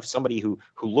have to have somebody who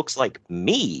looks like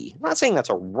me. I'm not saying that's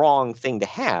a wrong thing to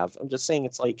have. I'm just saying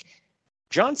it's like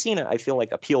John Cena, I feel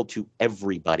like, appealed to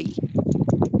everybody.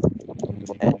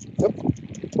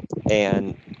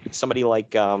 And somebody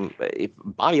like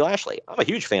Bobby Lashley. I'm a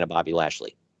huge fan of Bobby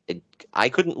Lashley. I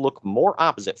couldn't look more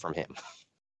opposite from him.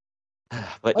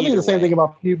 But I think the same thing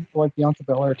about people like Bianca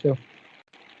Belair too.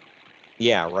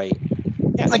 Yeah, right.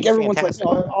 Yeah, like everyone's fantastic.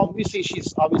 Like, obviously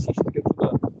she's good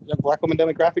for the black woman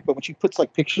demographic, but when she puts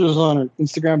like pictures on her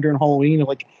Instagram during Halloween of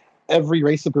like every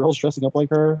race of girls dressing up like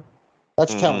her,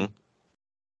 that's telling.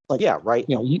 Like, yeah, right.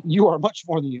 You are much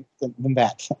more than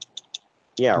that.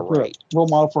 Yeah, right. Role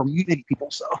model for many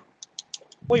people. So,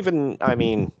 well, even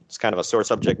it's kind of a sore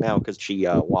subject now because she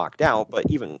walked out. But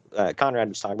even Conrad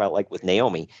was talking about, like, with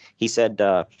Naomi. He said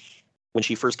when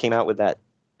she first came out with that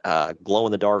glow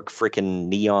in the dark freaking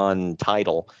neon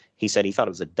title, he said he thought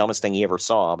it was the dumbest thing he ever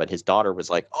saw. But his daughter was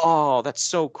like, "Oh, that's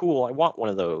so cool! I want one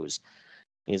of those."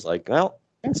 He's like, "Well,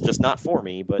 it's just not for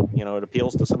me, but it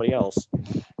appeals to somebody else."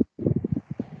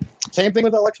 Same thing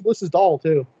with Alexa Bliss's doll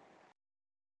too.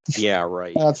 Yeah,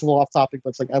 right. That's a little off topic, but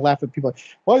it's like I laugh at people like,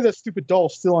 why is that stupid doll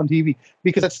still on TV?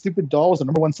 Because that stupid doll was the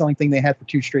number one selling thing they had for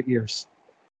 2 straight years.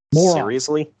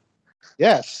 Seriously?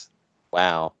 Yes.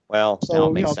 Wow. Well, so, now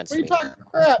it makes sense. When you're talking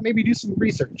crap, maybe do some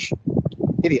research.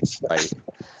 Idiots. Right.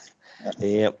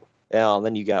 Yep. Well, and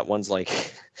then you got ones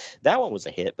like that one was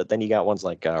a hit, but then you got ones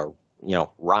like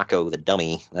Rocco the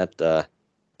Dummy. That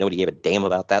nobody gave a damn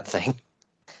about that thing.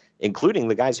 Including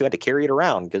the guys who had to carry it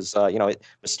around because, it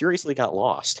mysteriously got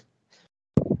lost.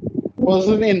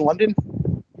 Wasn't it in London?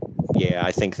 Yeah,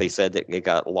 I think they said that it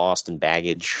got lost in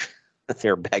baggage.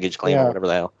 Their baggage claim or whatever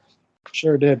the hell.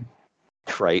 Sure did.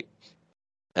 Right.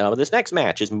 But this next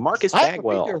match is Marcus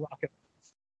Bagwell.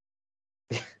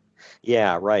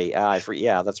 Yeah, right.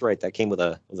 Yeah, that's right. That came with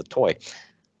a toy.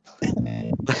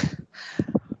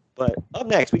 But up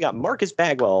next, we got Marcus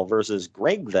Bagwell versus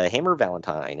Greg the Hammer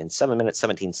Valentine in 7 minutes,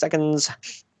 17 seconds.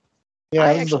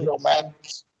 Yeah, this is a real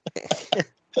match.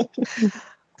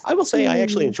 I will say I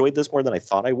actually enjoyed this more than I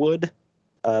thought I would.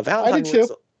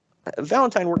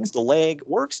 Valentine works the leg.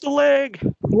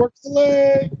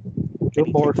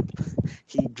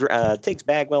 He takes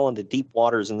Bagwell into deep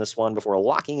waters in this one before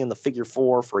locking in the figure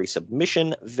 4 for a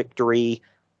submission victory.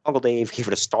 Uncle Dave gave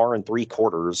it a 1.75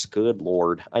 stars. Good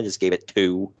Lord. I just gave it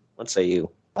 2. What say you?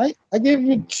 I gave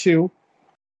it 2.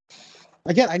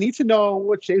 Again, I need to know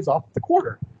what shaves off the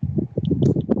quarter.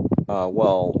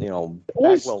 Bagwell's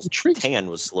tan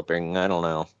was slipping. I don't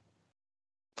know.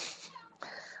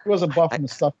 He wasn't buffing the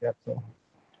stuff yet, so.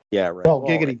 Yeah, right. Well,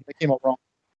 giggity. That came out wrong.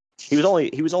 He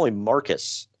was only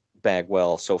Marcus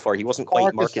Bagwell so far. He wasn't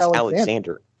quite Marcus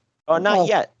Alexander. Oh, not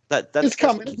yet. That's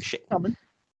coming. Coming.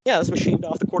 Yeah, this was shaved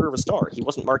off the 1/4 star. He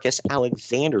wasn't Marcus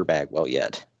Alexander Bagwell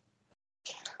yet.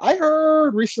 I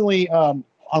heard recently on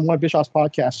one of Bischoff's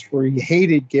podcasts where he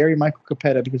hated Gary Michael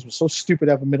Capetta because it was so stupid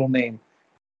to have a middle name.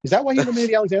 Is that why he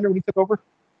eliminated Alexander when he took over?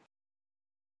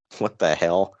 What the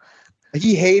hell?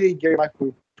 He hated Gary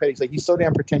Michael Capetta. He's like, he's so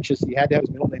damn pretentious. He had to have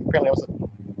his middle name. Apparently, that was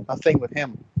a thing with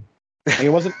him. Like, it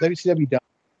wasn't WCW done.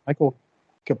 Michael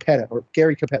Capetta or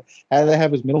Gary Capetta had to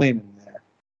have his middle name in there.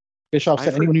 Bischoff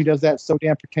said anyone who does that is so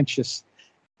damn pretentious.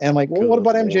 And I'm like, well, what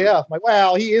about MJF? I'm like,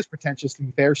 well, he is pretentious to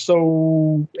be fair.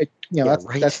 So,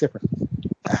 that's different.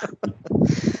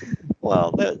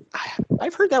 Well,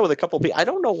 I've heard that with a couple of people. I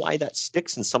don't know why that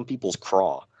sticks in some people's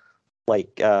craw.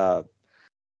 Like, I've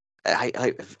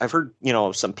heard,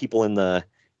 some people in the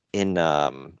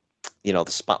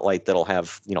spotlight that'll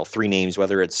have, 3 names,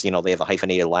 whether it's, they have a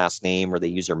hyphenated last name or they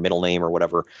use their middle name or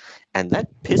whatever. And that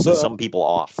pisses some people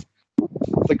off.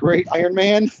 The great Iron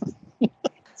Man.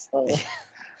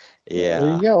 Yeah.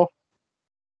 There you go.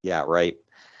 Yeah, right.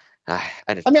 I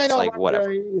I mean, I know like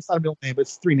whatever. it's not a middle name, but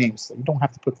it's 3 names, so you don't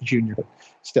have to put the junior, but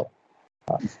still.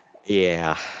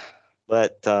 Yeah.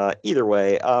 But either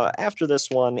way, after this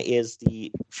one is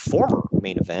the former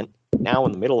main event, now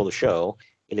in the middle of the show.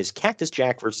 It is Cactus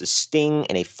Jack versus Sting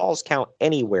in a Falls Count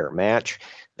Anywhere match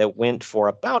that went for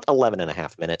about 11 and a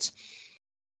half minutes.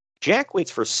 Jack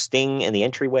waits for Sting in the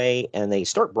entryway, and they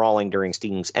start brawling during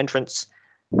Sting's entrance.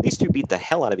 These two beat the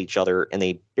hell out of each other, and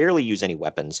they barely use any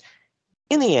weapons.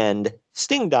 In the end,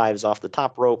 Sting dives off the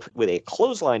top rope with a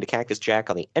clothesline to Cactus Jack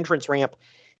on the entrance ramp,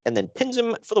 and then pins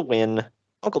him for the win.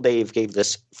 Uncle Dave gave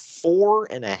this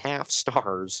 4.5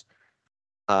 stars.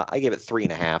 I gave it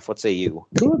 3.5. What say you?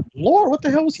 Good Lord, what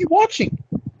the hell was he watching?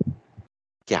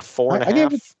 Yeah,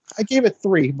 4.5. I gave it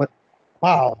 3, but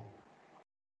wow.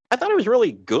 I thought it was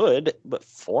really good, but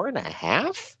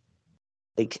 4.5?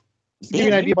 Like, to give you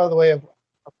an idea, by the way, of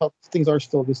how things are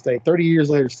still this day. 30 years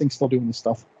later, Sting's still doing this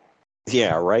stuff.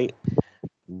 Yeah, right?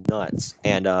 Nuts.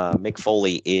 And Mick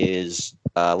Foley is,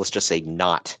 let's just say,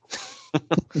 not.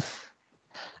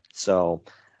 So,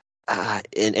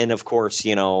 and of course,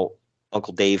 you know,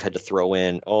 Uncle Dave had to throw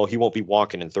in, oh, he won't be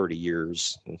walking in 30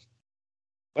 years.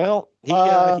 Well,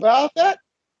 about that?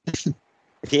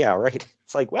 Yeah, right.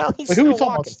 It's like, well, he's who still are we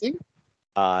talking walking.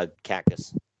 about, Sting?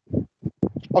 Cactus.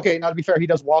 Okay, now to be fair, he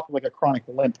does walk with like a chronic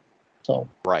limp. So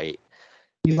right.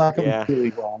 He's not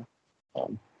completely wrong.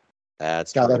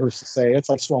 That's God, true. that hurts to say. It's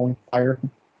like swallowing fire.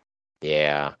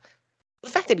 Yeah. The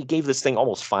fact that he gave this thing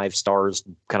almost 5 stars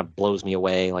kind of blows me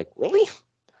away. Like, really?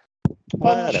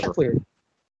 Whatever. Check cleared.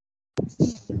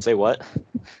 Say what?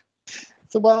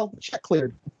 So, well, check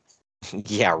cleared.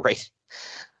 Yeah, right.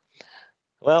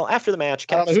 Well, after the match,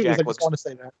 I don't know Cactus who it is, Jack I just want to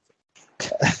say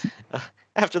that.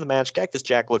 After the match, Cactus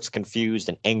Jack looks confused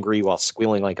and angry while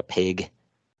squealing like a pig.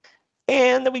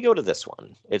 And then we go to this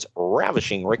one. It's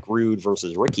Ravishing Rick Rude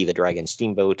versus Ricky the Dragon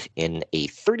Steamboat in a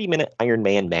 30-minute Iron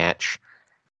Man match.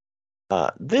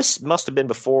 This must have been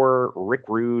before Rick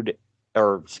Rude,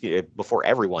 or before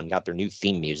everyone got their new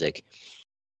theme music.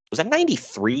 Was that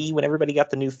 93 when everybody got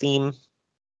the new theme?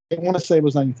 I want to say it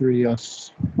was 93,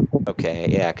 yes. Okay,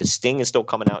 yeah, because Sting is still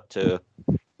coming out to,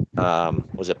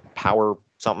 was it Power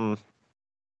something?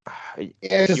 Yeah,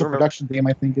 it's just a production theme,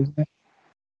 I think, isn't it?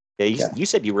 Yeah, you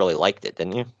said you really liked it,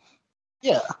 didn't you?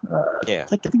 Yeah. Yeah.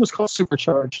 I think it was called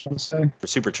Supercharged, I would say. For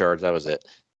Supercharged, that was it.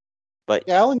 But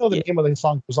yeah, I only know the name of the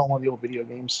song was on one of the old video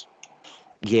games.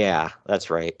 Yeah, that's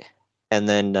right. And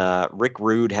then Rick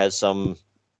Rude has some,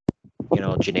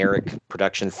 generic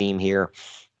production theme here.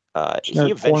 He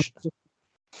eventually,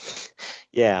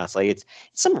 yeah, it's like it's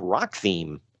some rock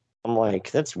theme. I'm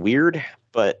like, that's weird,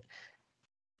 but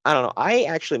I don't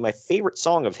know. My favorite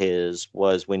song of his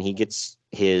was when he gets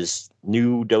his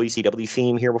new WCW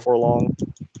theme here before long.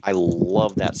 I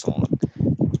love that song.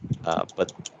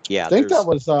 But yeah, I think that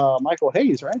was Michael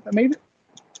Hayes, right? That made it.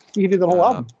 He did the whole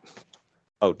album.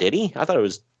 Oh, did he? I thought it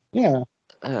was. Yeah.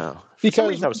 Oh, for some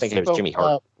reason I was thinking it was Jimmy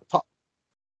Hart.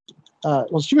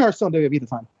 Was Jimmy Hart still in WWE at the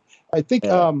time? I think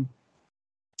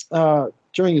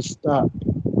during his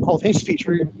Hall of Fame speech,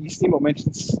 where Steamboat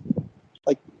mentions,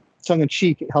 like, tongue in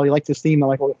cheek, how he liked his theme,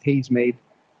 like what Hayes made,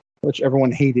 which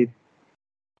everyone hated.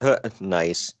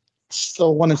 Nice. So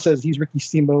one that says he's Ricky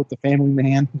Steamboat, the family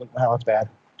man. Like, wow, that's bad.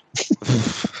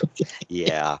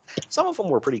 Yeah, some of them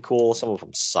were pretty cool. Some of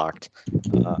them sucked.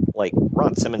 Like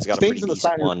Ron Simmons got a pretty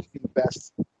decent one. The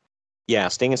best. Yeah,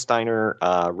 Sting and Steiner,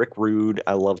 Rick Rude,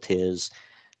 I loved his.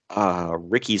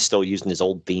 Ricky's still using his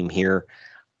old theme here.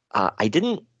 I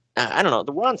don't know.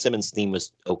 The Ron Simmons theme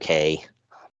was okay.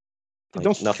 Like,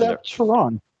 don't step to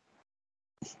Ron.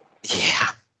 Yeah,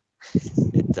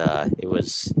 it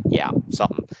was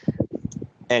something.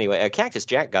 Anyway, Cactus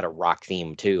Jack got a rock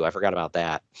theme too. I forgot about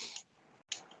that.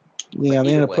 Yeah, they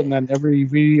ended up putting that in every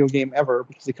video game ever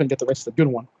because they couldn't get the rest of the good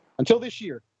one until this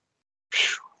year.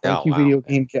 Thank you, video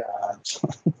game gods.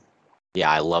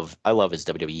 Yeah, I love his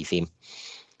WWE theme.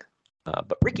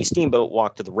 But Ricky Steamboat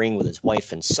walked to the ring with his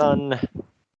wife and son.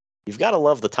 You've got to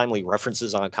love the timely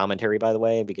references on commentary, by the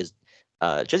way, because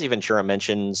Jesse Ventura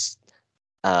mentions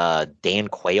Dan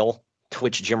Quayle, to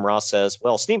which Jim Ross says,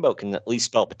 well, Steamboat can at least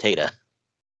spell potato.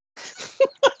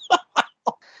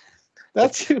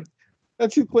 That's who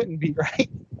Clinton beat, right?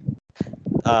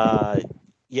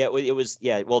 Yeah, it was.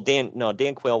 Yeah, well, Dan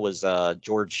Quayle was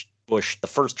George Bush, the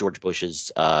first George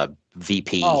Bush's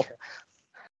VP. Oh, okay.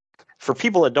 For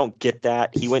people that don't get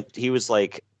that, he was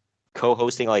like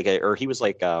co-hosting he was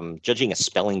like judging a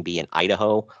spelling bee in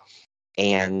Idaho,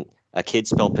 and a kid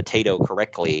spelled potato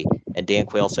correctly, and Dan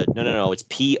Quayle said, no, it's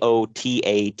Potato,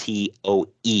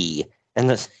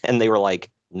 and they were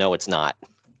like, no, it's not.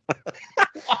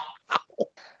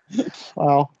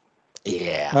 Wow.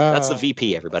 Yeah, that's the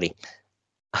VP, everybody.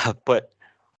 But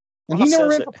and he never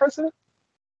ran for president.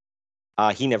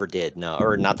 He never did, no,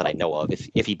 or not that I know of.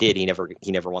 If he did, he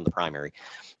never won the primary.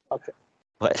 Okay.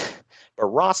 But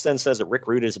Ross then says that Rick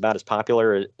Rude is about as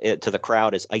popular to the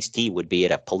crowd as Ice-T would be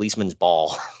at a policeman's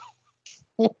ball.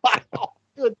 Wow.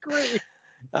 Good grief.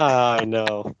 I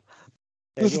know.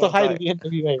 This is the height of the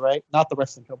NWA, right? Not the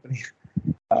wrestling company.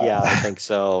 Yeah, I think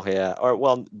so. Yeah. Or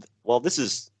well,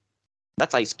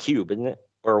 that's Ice Cube, isn't it?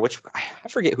 Or which I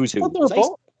forget who's who.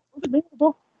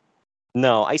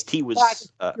 No, Ice-T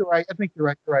was. You're right. I think you're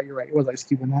right. It was Ice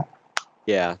Cube in that.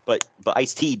 Yeah, but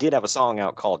Ice-T did have a song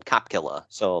out called Cop Killer,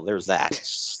 so there's that.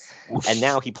 And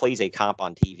now he plays a cop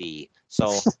on TV,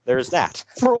 so there's that.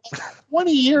 For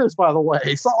 20 years, by the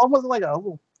way. So it wasn't like a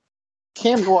little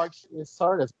cameo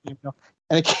started as cameo,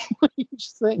 and it became a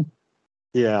huge thing.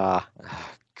 Yeah.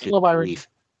 Good grief.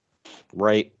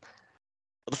 Right.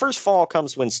 Well, the first fall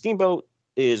comes when Steamboat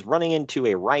is running into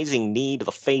a rising knee to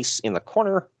the face in the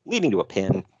corner, leading to a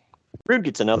pin. Rude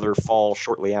gets another fall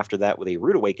shortly after that with a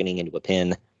rude awakening into a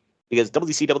pin, because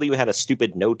WCW had a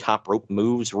stupid no top rope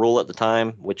moves rule at the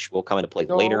time, which will come into play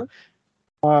later.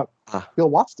 Bill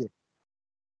Watts did.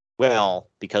 Well,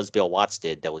 because Bill Watts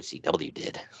did, WCW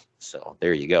did. So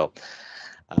there you go.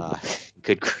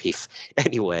 Good grief.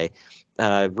 Anyway,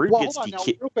 Rude gets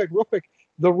real quick.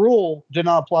 The rule did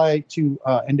not apply to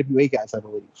NWA guys, I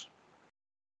believe.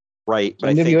 Right. So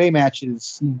NWA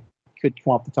matches could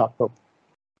come off the top rope.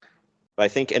 But I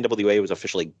think NWA was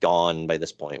officially gone by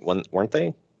this point, weren't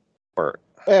they? Or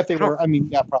if they were, I mean,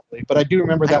 yeah, probably. But I do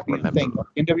remember that being a thing.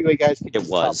 NWA guys could use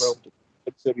the top rope,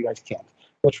 but NWA guys can't,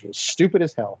 which was stupid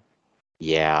as hell.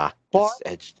 Yeah.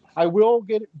 But I will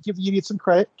give you some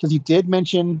credit because you did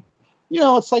mention,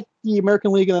 it's like the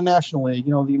American League and the National League.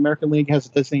 The American League has a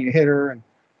designated hitter, and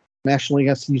National League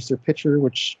has to use their pitcher,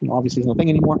 which obviously is no thing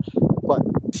anymore. But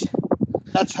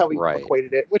that's how he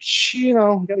equated it, which,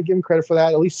 got to give him credit for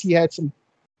that. At least he had some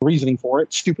reasoning for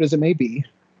it, stupid as it may be.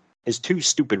 His two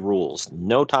stupid rules: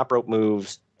 no top rope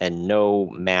moves and no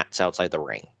mats outside the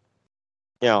ring.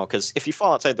 Because if you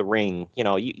fall outside the ring,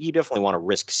 you definitely want to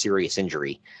risk serious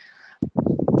injury.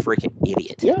 Freaking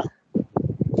idiot. Yeah.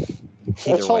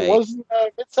 That's how it was in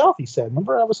Mid-South, he said.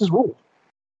 Remember, that was his rule.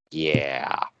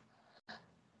 Yeah.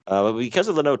 Because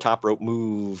of the no top rope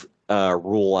move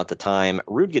rule at the time,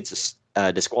 Rude gets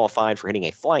disqualified for hitting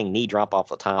a flying knee drop off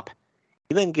the top.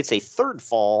 He then gets a third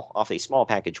fall off a small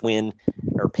package pin,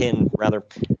 rather.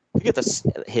 To get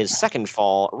his second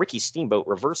fall, Ricky Steamboat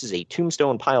reverses a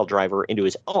tombstone pile driver into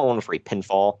his own for a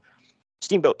pinfall.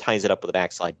 Steamboat ties it up with a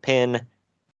backslide pin.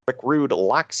 Rick Rude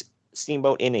locks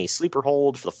Steamboat in a sleeper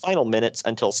hold for the final minutes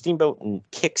until Steamboat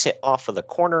kicks it off of the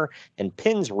corner and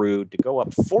pins Rude to go up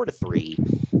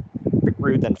 4-3. Rick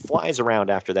Rude then flies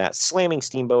around after that, slamming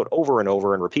Steamboat over and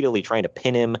over and repeatedly trying to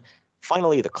pin him.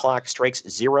 Finally, the clock strikes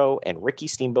 0 and Ricky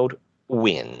Steamboat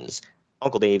wins.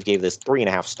 Uncle Dave gave this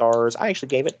 3.5 stars. I actually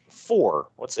gave it 4.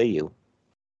 What say you?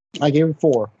 I gave it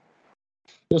 4.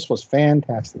 This was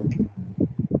fantastic.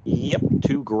 Yep,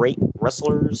 two great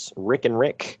wrestlers, Rick and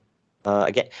Rick.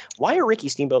 Again, why are Ricky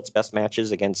Steamboat's best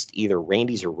matches against either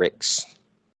Randy's or Rick's?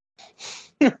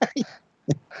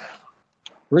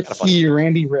 Ricky,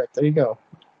 Randy, Rick. There you go.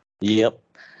 Yep.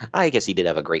 I guess he did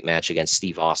have a great match against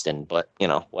Steve Austin, but,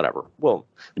 whatever. We'll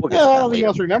get I don't think you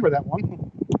guys remember that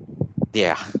one.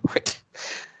 Yeah, right.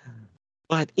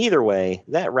 But either way,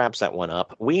 that wraps that one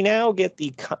up. We now get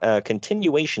the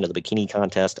continuation of the bikini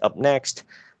contest up next,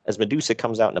 as Medusa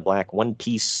comes out in a black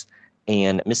one-piece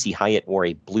and Missy Hyatt wore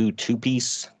a blue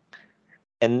two-piece.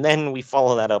 And then we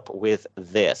follow that up with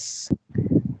this.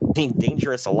 The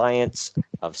Dangerous Alliance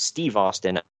of Steve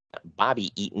Austin,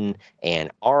 Bobby Eaton,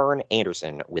 and Arn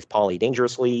Anderson, with Paulie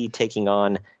Dangerously taking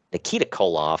on Nikita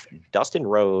Koloff, Dustin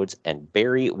Rhodes, and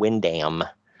Barry Windham.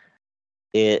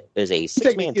 It is a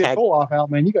 6-man tag. Koloff out,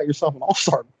 man. You got yourself an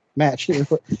all-star match here.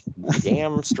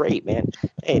 Damn straight, man.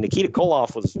 Hey, Nikita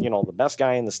Koloff was, the best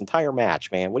guy in this entire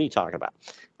match, man. What are you talking about?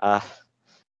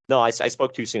 No, I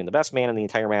spoke too soon. The best man in the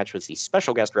entire match was the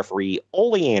special guest referee,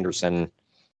 Ole Anderson.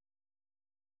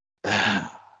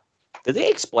 Did they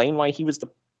explain why he was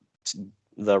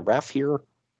the ref here?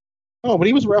 Oh, but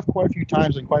he was ref quite a few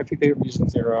times and quite a few pay-per-views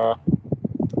since there.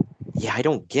 Yeah, I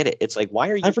don't get it. It's like, why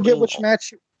are you? I forget which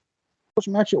match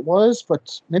it was,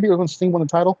 but maybe it was when Sting won the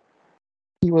title.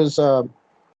 He was a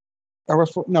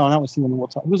referee. No, not when Sting won the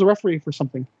world title. He was a referee for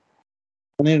something,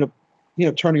 and ended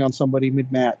up, turning on somebody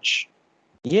mid-match.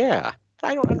 Yeah,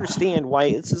 I don't understand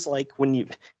why. This is like when you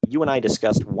and I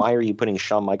discussed why are you putting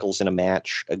Shawn Michaels in a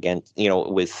match against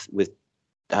with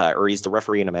or he's the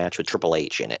referee in a match with Triple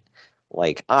H in it.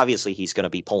 Like, obviously he's going to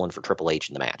be pulling for Triple H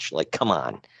in the match. Like, come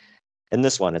on. And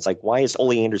this one, it's like, why is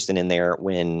Ole Anderson in there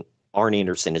when Arn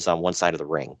Anderson is on one side of the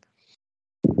ring?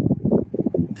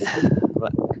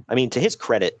 But, I mean, to his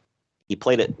credit, he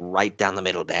played it right down the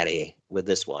middle, daddy, with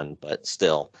this one. But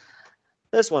still,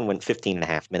 this one went 15 and a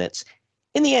half minutes.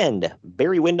 In the end,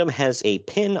 Barry Windham has a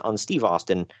pin on Steve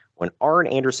Austin when Arn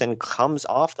Anderson comes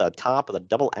off the top of the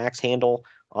double axe handle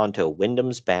onto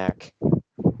Windham's back.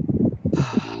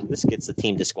 This gets the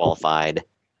team disqualified.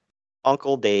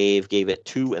 Uncle Dave gave it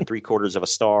 2 3/4 of a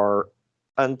star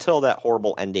until that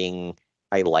horrible ending.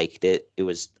 I liked it.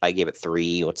 I gave it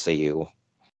 3. What say you?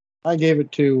 I gave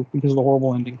it 2 because of the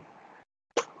horrible ending.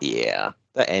 Yeah,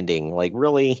 the ending, like,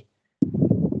 really.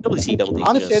 WCW.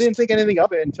 Honestly, I didn't think anything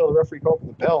of it until the referee called for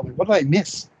the bell. What did I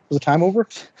miss? Was the time over?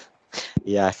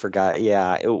 Yeah, I forgot.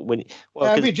 Yeah, we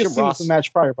just seen the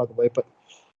match prior, by the way, but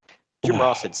Jim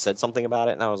Ross had said something about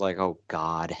it, and I was like, "Oh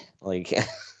God!" Like,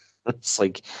 it's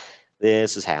like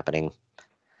this is happening.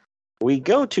 We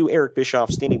go to Eric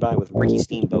Bischoff standing by with Ricky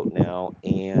Steamboat now,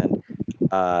 and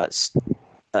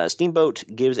Steamboat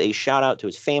gives a shout out to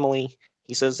his family.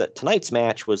 He says that tonight's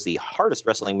match was the hardest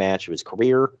wrestling match of his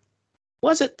career.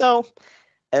 Was it, though?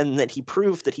 And that he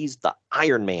proved that he's the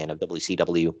Iron Man of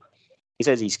WCW. He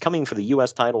says he's coming for the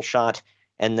U.S. title shot,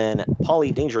 and then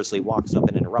Paulie dangerously walks up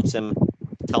and interrupts him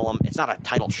to tell him it's not a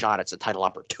title shot, it's a title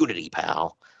opportunity,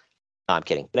 pal. No, I'm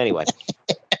kidding. But anyway.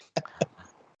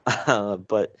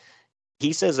 But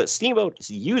he says that Steamboat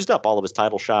used up all of his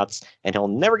title shots, and he'll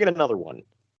never get another one.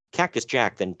 Cactus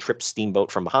Jack then trips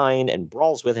Steamboat from behind and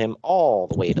brawls with him all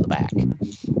the way to the back.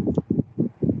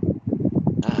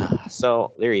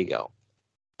 So there you go.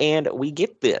 And we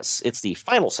get this. It's the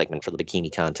final segment for the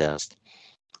bikini contest,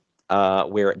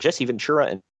 where Jesse Ventura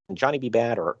and Johnny B.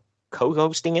 Bad are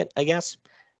co-hosting it, I guess.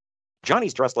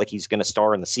 Johnny's dressed like he's going to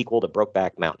star in the sequel to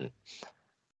Brokeback Mountain.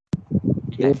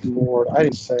 Good Lord, I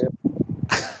didn't say it.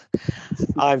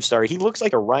 I'm sorry. He looks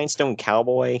like a rhinestone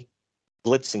cowboy,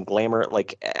 glitz and glamour.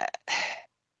 Like,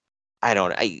 I don't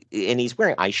know. And he's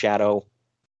wearing eyeshadow.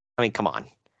 I mean, come on.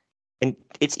 And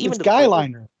it's even to guy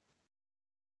liner.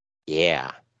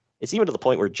 Yeah. It's even to the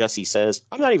point where Jesse says,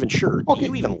 I'm not even sure. Do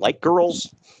you even like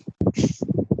girls?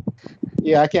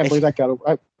 Yeah, I can't believe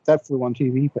that flew on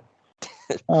TV. But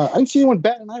I didn't see anyone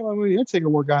bat an eye when the Undertaker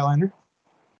wore guy liner.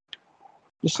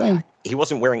 Just saying. He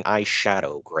wasn't wearing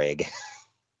eyeshadow, Greg.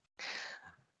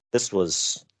 This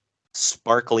was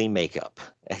sparkly makeup.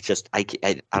 I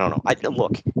don't know.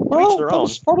 Look, well, that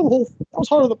was part of the whole. That was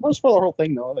part of the whole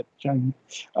thing, though. That Johnny,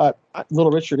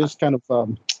 Little Richard is kind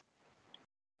of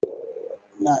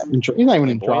he's not even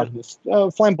androgynous.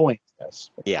 Flamboyant, yes.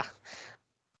 Yeah.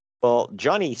 Well,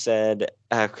 Johnny said,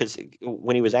 because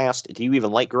when he was asked, do you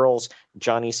even like girls?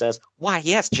 Johnny says, why,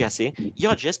 yes, Jesse,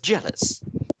 you're just jealous.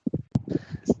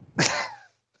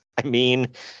 I mean,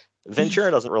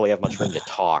 Ventura doesn't really have much room to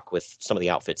talk with some of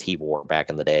the outfits he wore back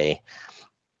in the day.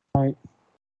 Right.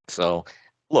 So,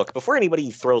 look, before anybody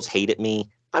throws hate at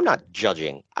me, I'm not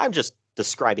judging. I'm just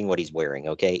describing what he's wearing,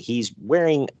 okay? He's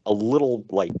wearing a little,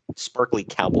 like, sparkly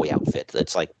cowboy outfit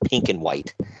that's, like, pink and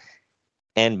white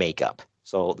and makeup.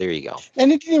 So, there you go.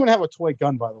 And he didn't even have a toy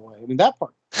gun, by the way. I mean, that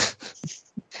part.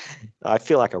 I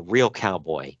feel like a real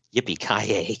cowboy.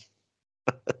 Yippee-ki-yay.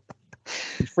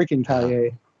 Freaking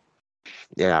ki-yay.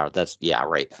 Yeah,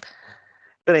 right.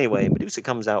 But anyway, Medusa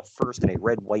comes out first in a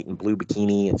red, white, and blue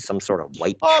bikini and some sort of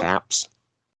white chaps.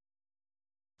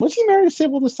 Was he married to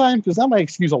Sable this time? Because that might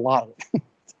excuse a lot of it.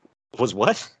 Was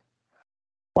what?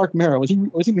 Mark Mero. Was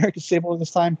he married to Sable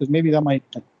this time? Because maybe that might.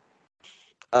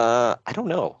 I don't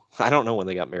know. I don't know when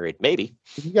they got married. Maybe.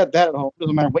 If you got that at home, it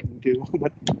doesn't matter what you do.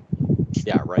 But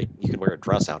yeah, right. You can wear a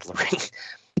dress out to the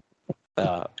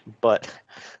ring. But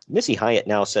Missy Hyatt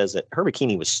now says that her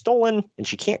bikini was stolen and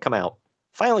she can't come out.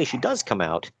 Finally, she does come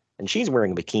out, and she's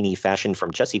wearing a bikini fashioned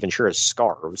from Jesse Ventura's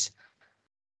scarves.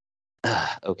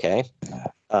 Okay.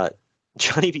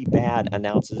 Johnny B. Bad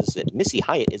announces that Missy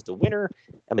Hyatt is the winner,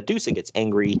 and Medusa gets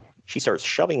angry. She starts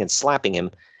shoving and slapping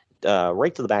him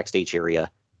right to the backstage area.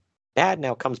 Bad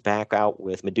now comes back out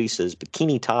with Medusa's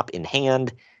bikini top in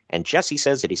hand, and Jesse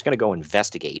says that he's going to go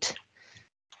investigate.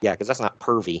 Yeah, because that's not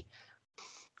pervy.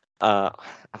 I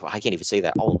can't even say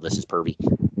that. All of this is pervy.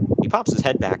 He pops his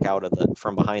head back out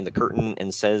from behind the curtain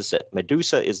and says that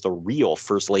Medusa is the real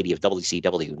First Lady of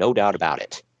WCW, no doubt about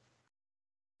it.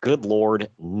 Good Lord,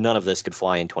 none of this could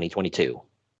fly in 2022.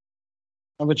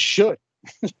 Oh, it should.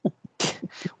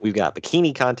 We've got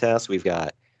bikini contests. We've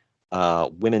got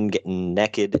women getting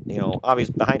naked,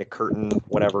 obviously behind a curtain,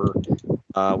 whatever.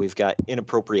 We've got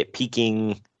inappropriate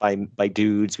peeking by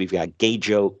dudes. We've got gay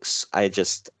jokes.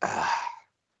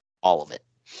 All of it.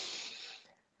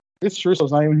 It's true, so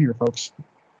it's not even here, folks.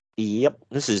 Yep.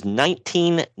 This is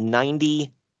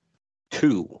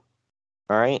 1992. All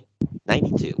right?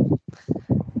 92.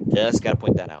 Just got to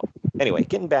point that out. Anyway,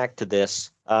 getting back to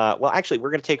this. Actually, we're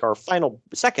going to take our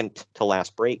second to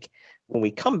last break. When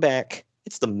we come back,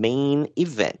 it's the main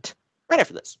event. Right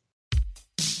after this.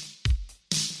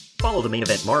 Follow the Main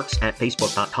Event Marks at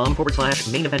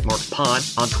facebook.com/Main Event Marks Pod,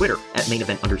 on Twitter at Main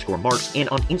Event _Marks, and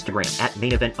on Instagram at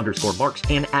Main Event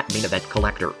 _Marks and at Main Event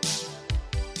Collector.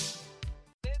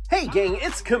 Hey gang,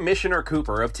 it's Commissioner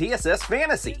Cooper of TSS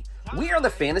Fantasy. We are the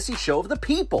fantasy show of the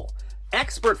people.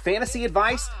 Expert fantasy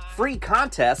advice, free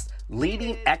contests,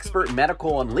 leading expert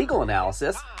medical and legal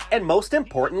analysis, and most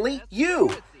importantly,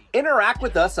 you. Interact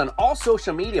with us on all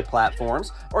social media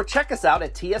platforms or check us out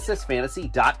at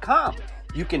tssfantasy.com.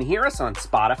 You can hear us on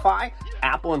Spotify,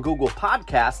 Apple and Google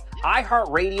Podcasts,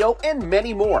 iHeartRadio, and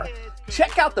many more.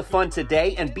 Check out the fun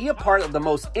today and be a part of the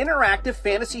most interactive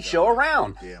fantasy show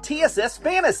around. TSS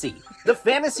Fantasy, the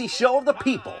fantasy show of the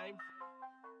people.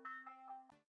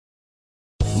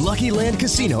 Lucky Land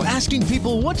Casino, asking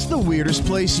people, what's the weirdest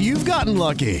place you've gotten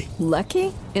lucky?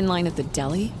 Lucky? In line at the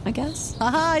deli, I guess?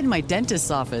 Aha, in my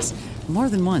dentist's office. More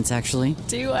than once, actually.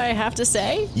 Do I have to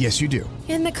say? Yes, you do.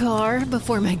 In the car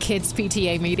before my kids'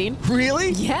 PTA meeting.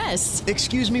 Really? Yes.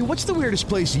 Excuse me, what's the weirdest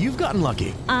place you've gotten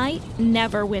lucky? I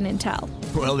never win and tell.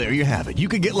 Well, there you have it. You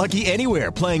can get lucky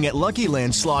anywhere, playing at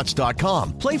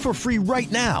LuckyLandSlots.com. Play for free right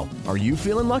now. Are you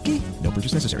feeling lucky? No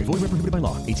purchase necessary. Void where prohibited by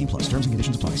law. 18+. Terms and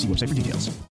conditions apply. See website for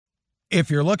details. If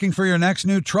you're looking for your next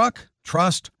new truck,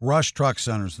 trust Rush Truck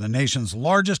Centers, the nation's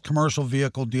largest commercial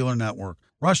vehicle dealer network.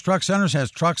 Rush Truck Centers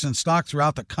has trucks in stock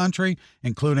throughout the country,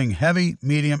 including heavy,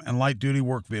 medium, and light-duty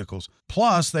work vehicles.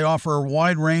 Plus, they offer a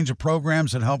wide range of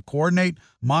programs that help coordinate,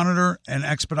 monitor, and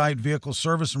expedite vehicle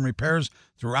service and repairs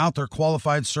throughout their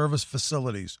qualified service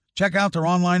facilities. Check out their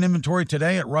online inventory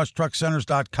today at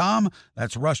rushtruckcenters.com.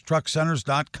 That's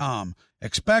rushtruckcenters.com.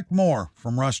 Expect more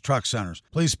from Rush Truck Centers.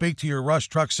 Please speak to your Rush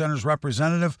Truck Centers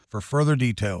representative for further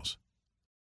details.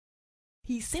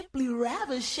 He's simply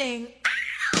ravishing.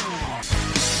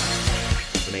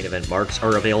 The Main Event Marks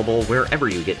are available wherever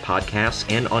you get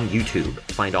podcasts and on YouTube.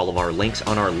 Find all of our links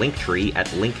on our link tree at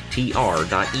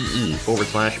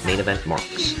linktr.ee/Main Event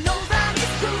Marks.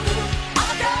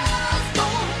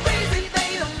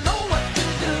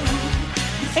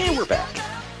 And we're back.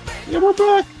 Yeah, we're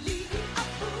back.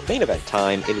 Main event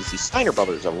time. It is the Steiner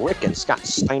brothers of Rick and Scott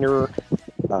Steiner.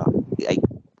 I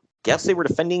guess they were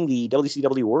defending the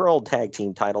WCW World Tag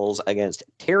Team titles against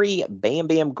Terry Bam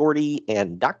Bam Gordy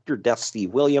and Dr. Death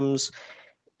Steve Williams.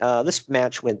 This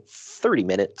match went 30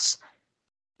 minutes.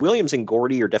 Williams and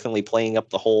Gordy are definitely playing up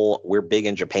the whole "we're big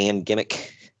in Japan"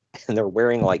 gimmick, and they're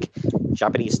wearing like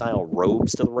Japanese-style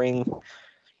robes to the ring.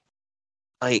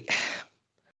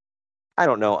 I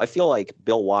don't know. I feel like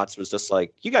Bill Watts was just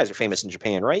like, you guys are famous in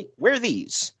Japan, right? Wear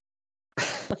these.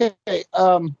 Okay.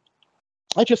 I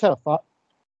just had a thought.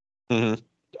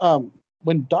 Mm-hmm.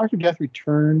 When Dr. Death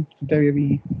returned to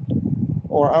WWE,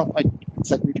 or I don't like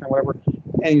second return, whatever,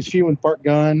 and he was feuding with Bart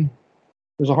Gunn, there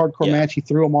was a hardcore match. He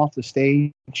threw him off the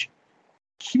stage.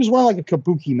 He was wearing like a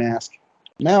kabuki mask.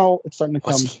 Now it's starting to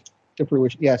come to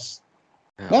fruition. Yes.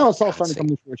 Now it's all starting to come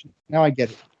to fruition. Now I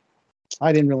get it.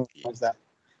 I didn't realize that.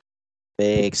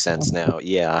 Makes sense now.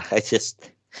 Yeah, I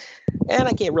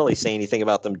can't really say anything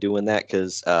about them doing that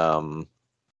because,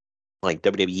 like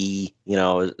WWE,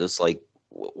 it's like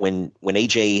when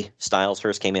AJ Styles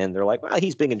first came in, they're like, well,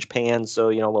 he's big in Japan, so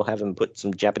we'll have him put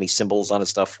some Japanese symbols on his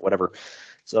stuff, whatever.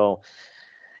 So,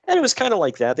 and it was kind of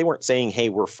like that. They weren't saying, hey,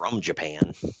 we're from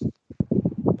Japan,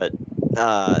 but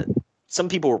some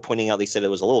people were pointing out. They said it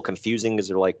was a little confusing because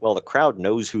they're like, well, the crowd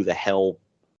knows who the hell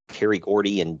Terry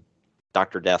Gordy and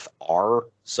Dr. Death are,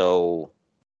 so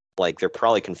like they're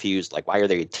probably confused, like why are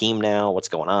they a team now, what's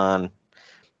going on?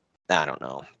 I don't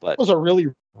know, but it was a really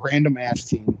random ass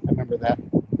team. I remember that.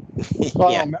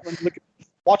 Yeah.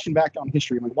 Watching back on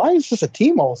history, I'm like, why is this a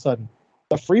team all of a sudden?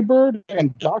 The Freebird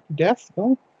and Dr. Death?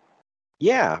 Huh?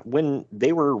 Yeah, when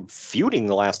they were feuding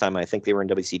the last time, I think they were in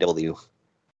WCW.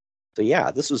 So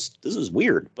yeah, this was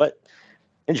weird, but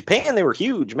in Japan they were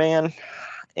huge, man,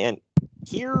 and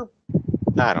here,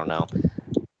 I don't know.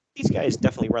 These guys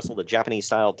definitely wrestled a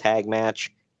Japanese-style tag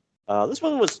match. This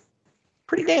one was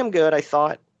pretty damn good, I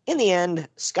thought. In the end,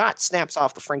 Scott snaps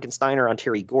off the Frankensteiner on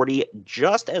Terry Gordy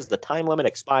just as the time limit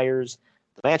expires.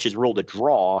 The match is ruled a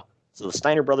draw, so the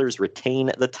Steiner brothers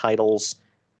retain the titles.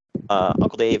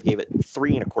 Uncle Dave gave it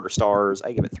 3.25 stars.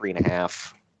 I give it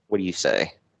 3.5. What do you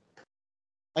say?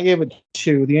 I gave it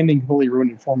 2. The ending fully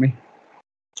ruined it for me.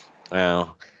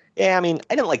 Well, yeah, I mean,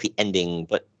 I didn't like the ending,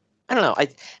 but I don't know.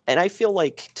 I feel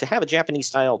like to have a Japanese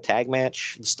style tag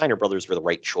match, the Steiner brothers were the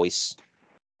right choice.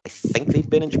 I think they've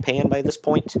been in Japan by this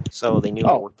point, so they knew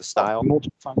how to work the style.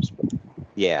 Multiple times.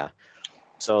 Yeah.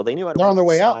 So they knew how to They're on their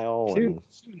way out too.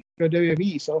 Go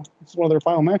WWE, so it's one of their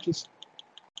final matches.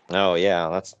 Oh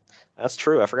yeah, that's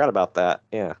true. I forgot about that.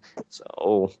 Yeah.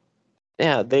 So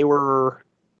yeah, they were.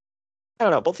 I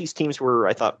don't know. Both these teams were,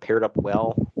 I thought, paired up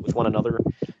well with one another.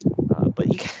 But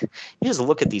you just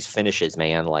look at these finishes,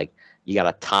 man. Like you got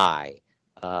a tie.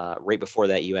 Right before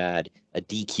that, you had a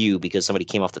DQ because somebody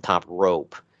came off the top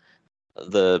rope.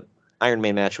 The Iron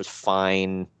Man match was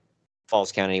fine.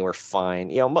 Falls Count Anywhere, fine.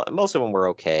 You know, most of them were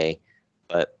okay,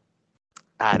 but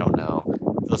I don't know.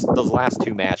 Those last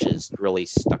 2 matches really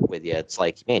stuck with you. It's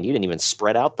like, man, you didn't even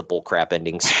spread out the bullcrap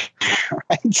endings.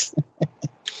 Right.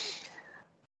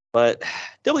 But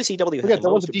WCW. Forget,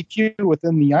 there was a DQ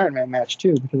within the Iron Man match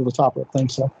too because of the top rope thing.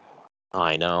 So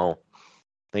I know.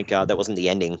 Thank God that wasn't the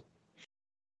ending.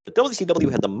 But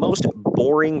WCW had the most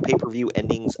boring pay-per-view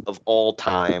endings of all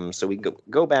time. So we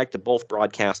go back to both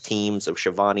broadcast teams of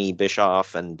Schiavone,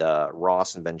 Bischoff, and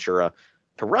Ross and Ventura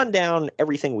to run down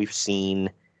everything we've seen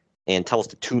and tell us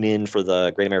to tune in for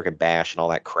the Great American Bash and all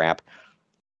that crap.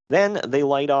 Then they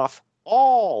light off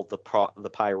all the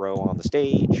pyro on the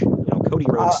stage, you know, Cody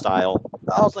Rhodes style.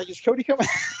 I was like, is Cody coming?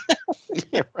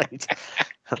 Yeah, right.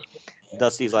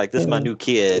 Dusty's like, this is my new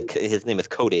kid. His name is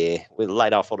Cody. We'll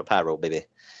light off all the pyro, baby.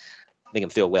 Make him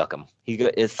feel welcome.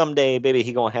 Someday, baby,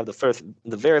 he gonna have the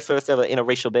very first ever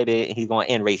interracial baby. He's gonna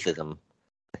end racism.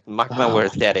 Mark my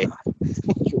words, Daddy.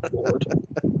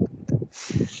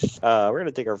 We're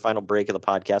gonna take our final break of the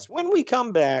podcast. When we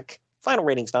come back, final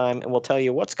ratings time, and we'll tell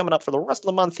you what's coming up for the rest of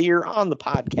the month here on the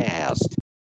podcast.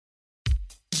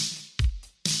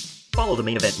 Follow the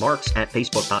Main Event Marks at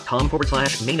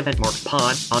Facebook.com/Main Event Marks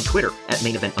Pod, on Twitter at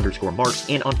 @MainEvent_Marks,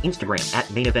 and on Instagram at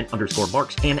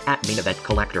 @MainEvent_Marks and at Main Event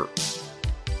Collector.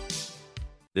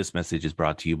 This message is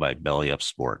brought to you by Belly Up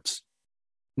Sports.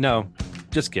 No,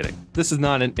 just kidding. This is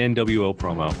not an NWO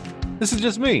promo. This is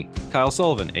just me, Kyle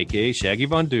Sullivan, aka Shaggy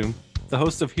Von Doom, the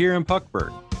host of Here in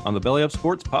Puckburg on the Belly Up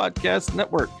Sports Podcast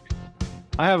Network.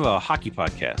 I have a hockey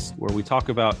podcast where we talk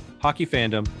about hockey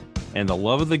fandom and the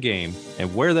love of the game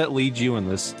and where that leads you in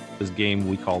this game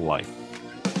we call life.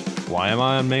 Why am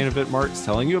I on Main Event Marks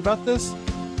telling you about this?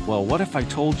 Well, what if I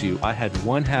told you I had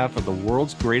one half of the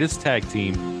world's greatest tag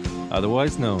team,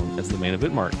 otherwise known as the Main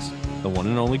Event Marks, the one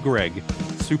and only Greg,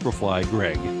 Superfly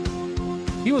Greg.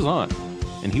 He was on,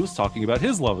 and he was talking about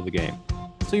his love of the game.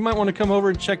 So you might want to come over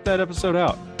and check that episode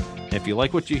out. And if you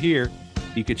like what you hear,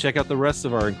 you can check out the rest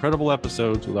of our incredible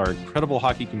episodes with our incredible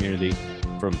hockey community,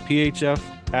 from PHF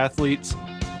athletes,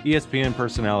 ESPN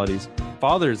personalities,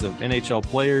 fathers of NHL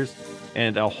players,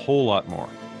 and a whole lot more.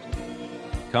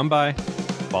 Come by,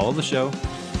 follow the show,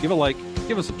 give a like,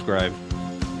 give a subscribe,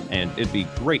 and it'd be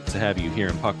great to have you here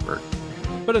in Puckburg.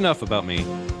 But enough about me.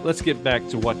 Let's get back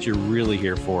to what you're really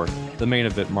here for, the Main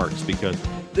Event Marks, because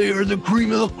they are the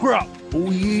cream of the crop.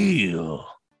 Oh yeah.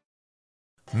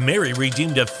 Mary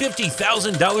redeemed a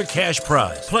 $50,000 cash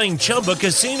prize playing Chumba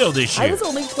Casino this year. I was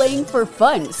only playing for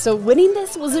fun, so winning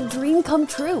this was a dream come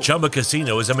true. Chumba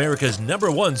Casino is America's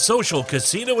 #1 social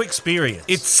casino experience.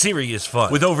 It's serious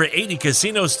fun. With over 80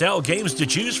 casino-style games to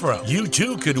choose from, you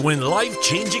too could win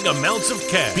life-changing amounts of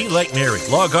cash. Be like Mary.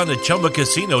 Log on to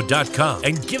ChumbaCasino.com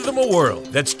and give them a whirl.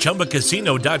 That's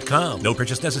ChumbaCasino.com. No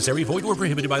purchase necessary. Void where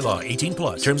prohibited by law.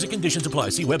 18+. Terms and conditions apply.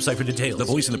 See website for details. The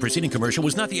voice in the preceding commercial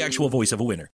was not the actual voice of a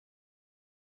winner.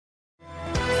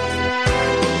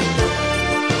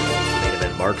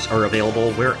 Marks are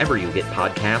available wherever you get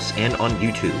podcasts and on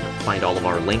YouTube. Find all of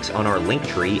our links on our link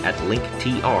tree at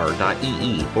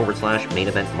linktr.ee/Main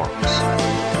Event Marks.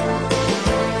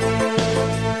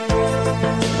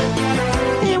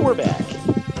 And we're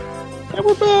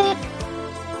back.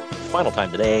 Final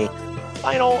time today.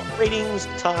 Final ratings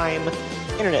time.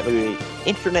 Internet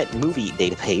Movie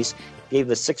Database gave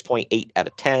it a 6.8 out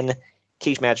of 10.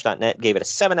 CageMatch.net gave it a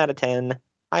 7 out of 10.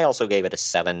 I also gave it a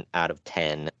 7 out of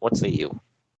 10. What say you?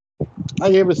 I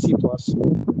gave it a C+.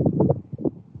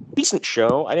 Decent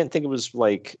show. I didn't think it was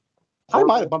like... I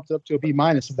might have bumped it up to a B-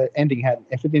 if the ending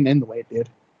if it didn't end the way it did.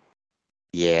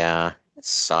 Yeah, it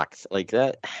sucked. Like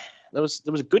that was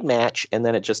a good match, and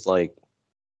then it just like,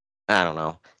 I don't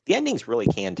know. The endings really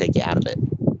can take you out of it.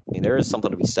 I mean, there is something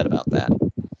to be said about that.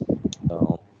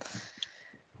 So,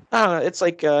 it's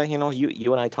like, you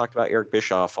and I talked about Eric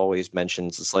Bischoff always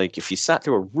mentions, it's like if you sat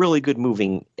through a really good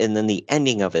movie and then the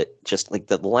ending of it, just like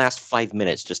the last 5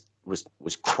 minutes just was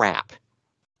crap.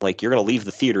 Like, you're going to leave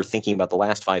the theater thinking about the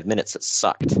last 5 minutes that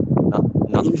sucked.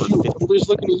 Not the first 50. I'm just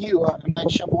looking at you. I'm not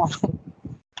Shyamalan.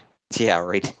 Yeah,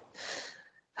 right.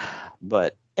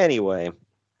 But anyway,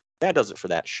 that does it for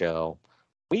that show.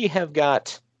 We have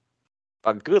got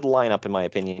a good lineup, in my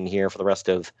opinion, here for the rest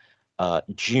of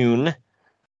June.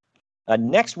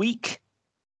 Next week,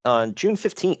 on June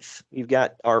 15th, we've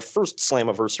got our first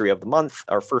Slammiversary of the month,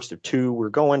 our first of two. We're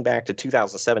going back to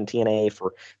 2007 TNA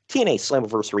for TNA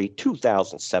Slammiversary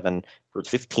 2007 for its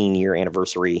 15-year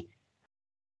anniversary.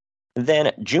 And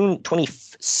then June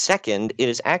 22nd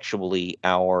is actually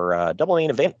our double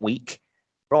main event week,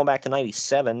 going back to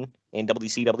 97 in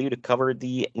WCW to cover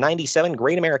the 97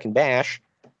 Great American Bash.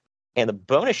 And the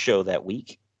bonus show that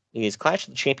week is Clash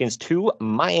of the Champions 2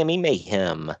 Miami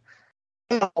Mayhem.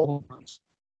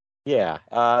 Yeah,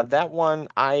 that one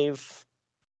I've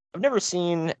never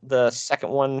seen the second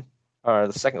one, or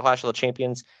the second Clash of the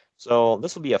Champions, so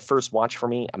this will be a first watch for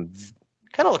me. I'm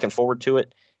kind of looking forward to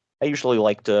it. I usually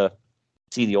like to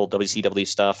see the old WCW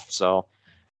stuff, so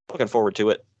looking forward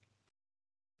to it.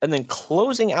 And then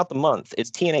closing out the month,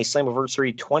 it's TNA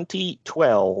Slammiversary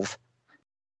 2012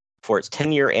 for its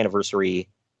 10-year anniversary.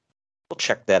 We'll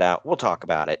check that out. We'll talk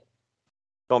about it.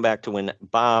 Going back to when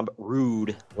Bob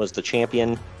Roode was the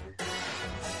champion.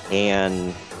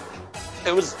 And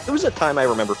it was a time I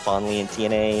remember fondly in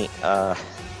TNA.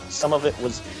 Some of it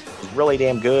was really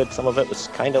damn good. Some of it was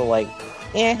kind of like,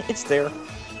 it's there.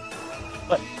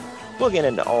 But we'll get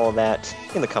into all of that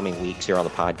in the coming weeks here on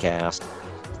the podcast.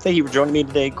 Thank you for joining me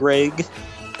today, Greg.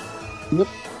 Yep.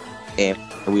 And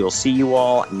we will see you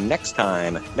all next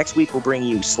time. Next week, we'll bring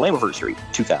you Slammiversary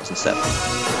 2007.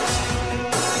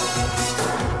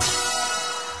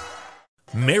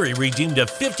 Mary redeemed a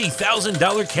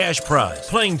 $50,000 cash prize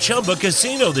playing Chumba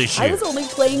Casino this year. I was only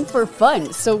playing for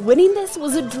fun, so winning this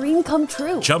was a dream come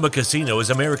true. Chumba Casino is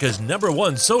America's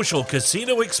 #1 social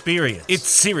casino experience. It's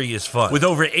serious fun. With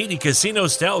over 80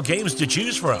 casino-style games to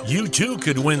choose from, you too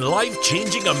could win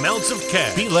life-changing amounts of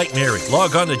cash. Be like Mary.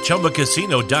 Log on to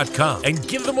ChumbaCasino.com and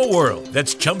give them a whirl.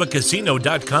 That's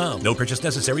ChumbaCasino.com. No purchase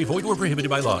necessary. Void or prohibited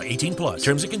by law. 18+.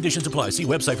 Terms and conditions apply. See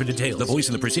website for details. The voice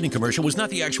in the preceding commercial was not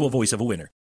the actual voice of a winner.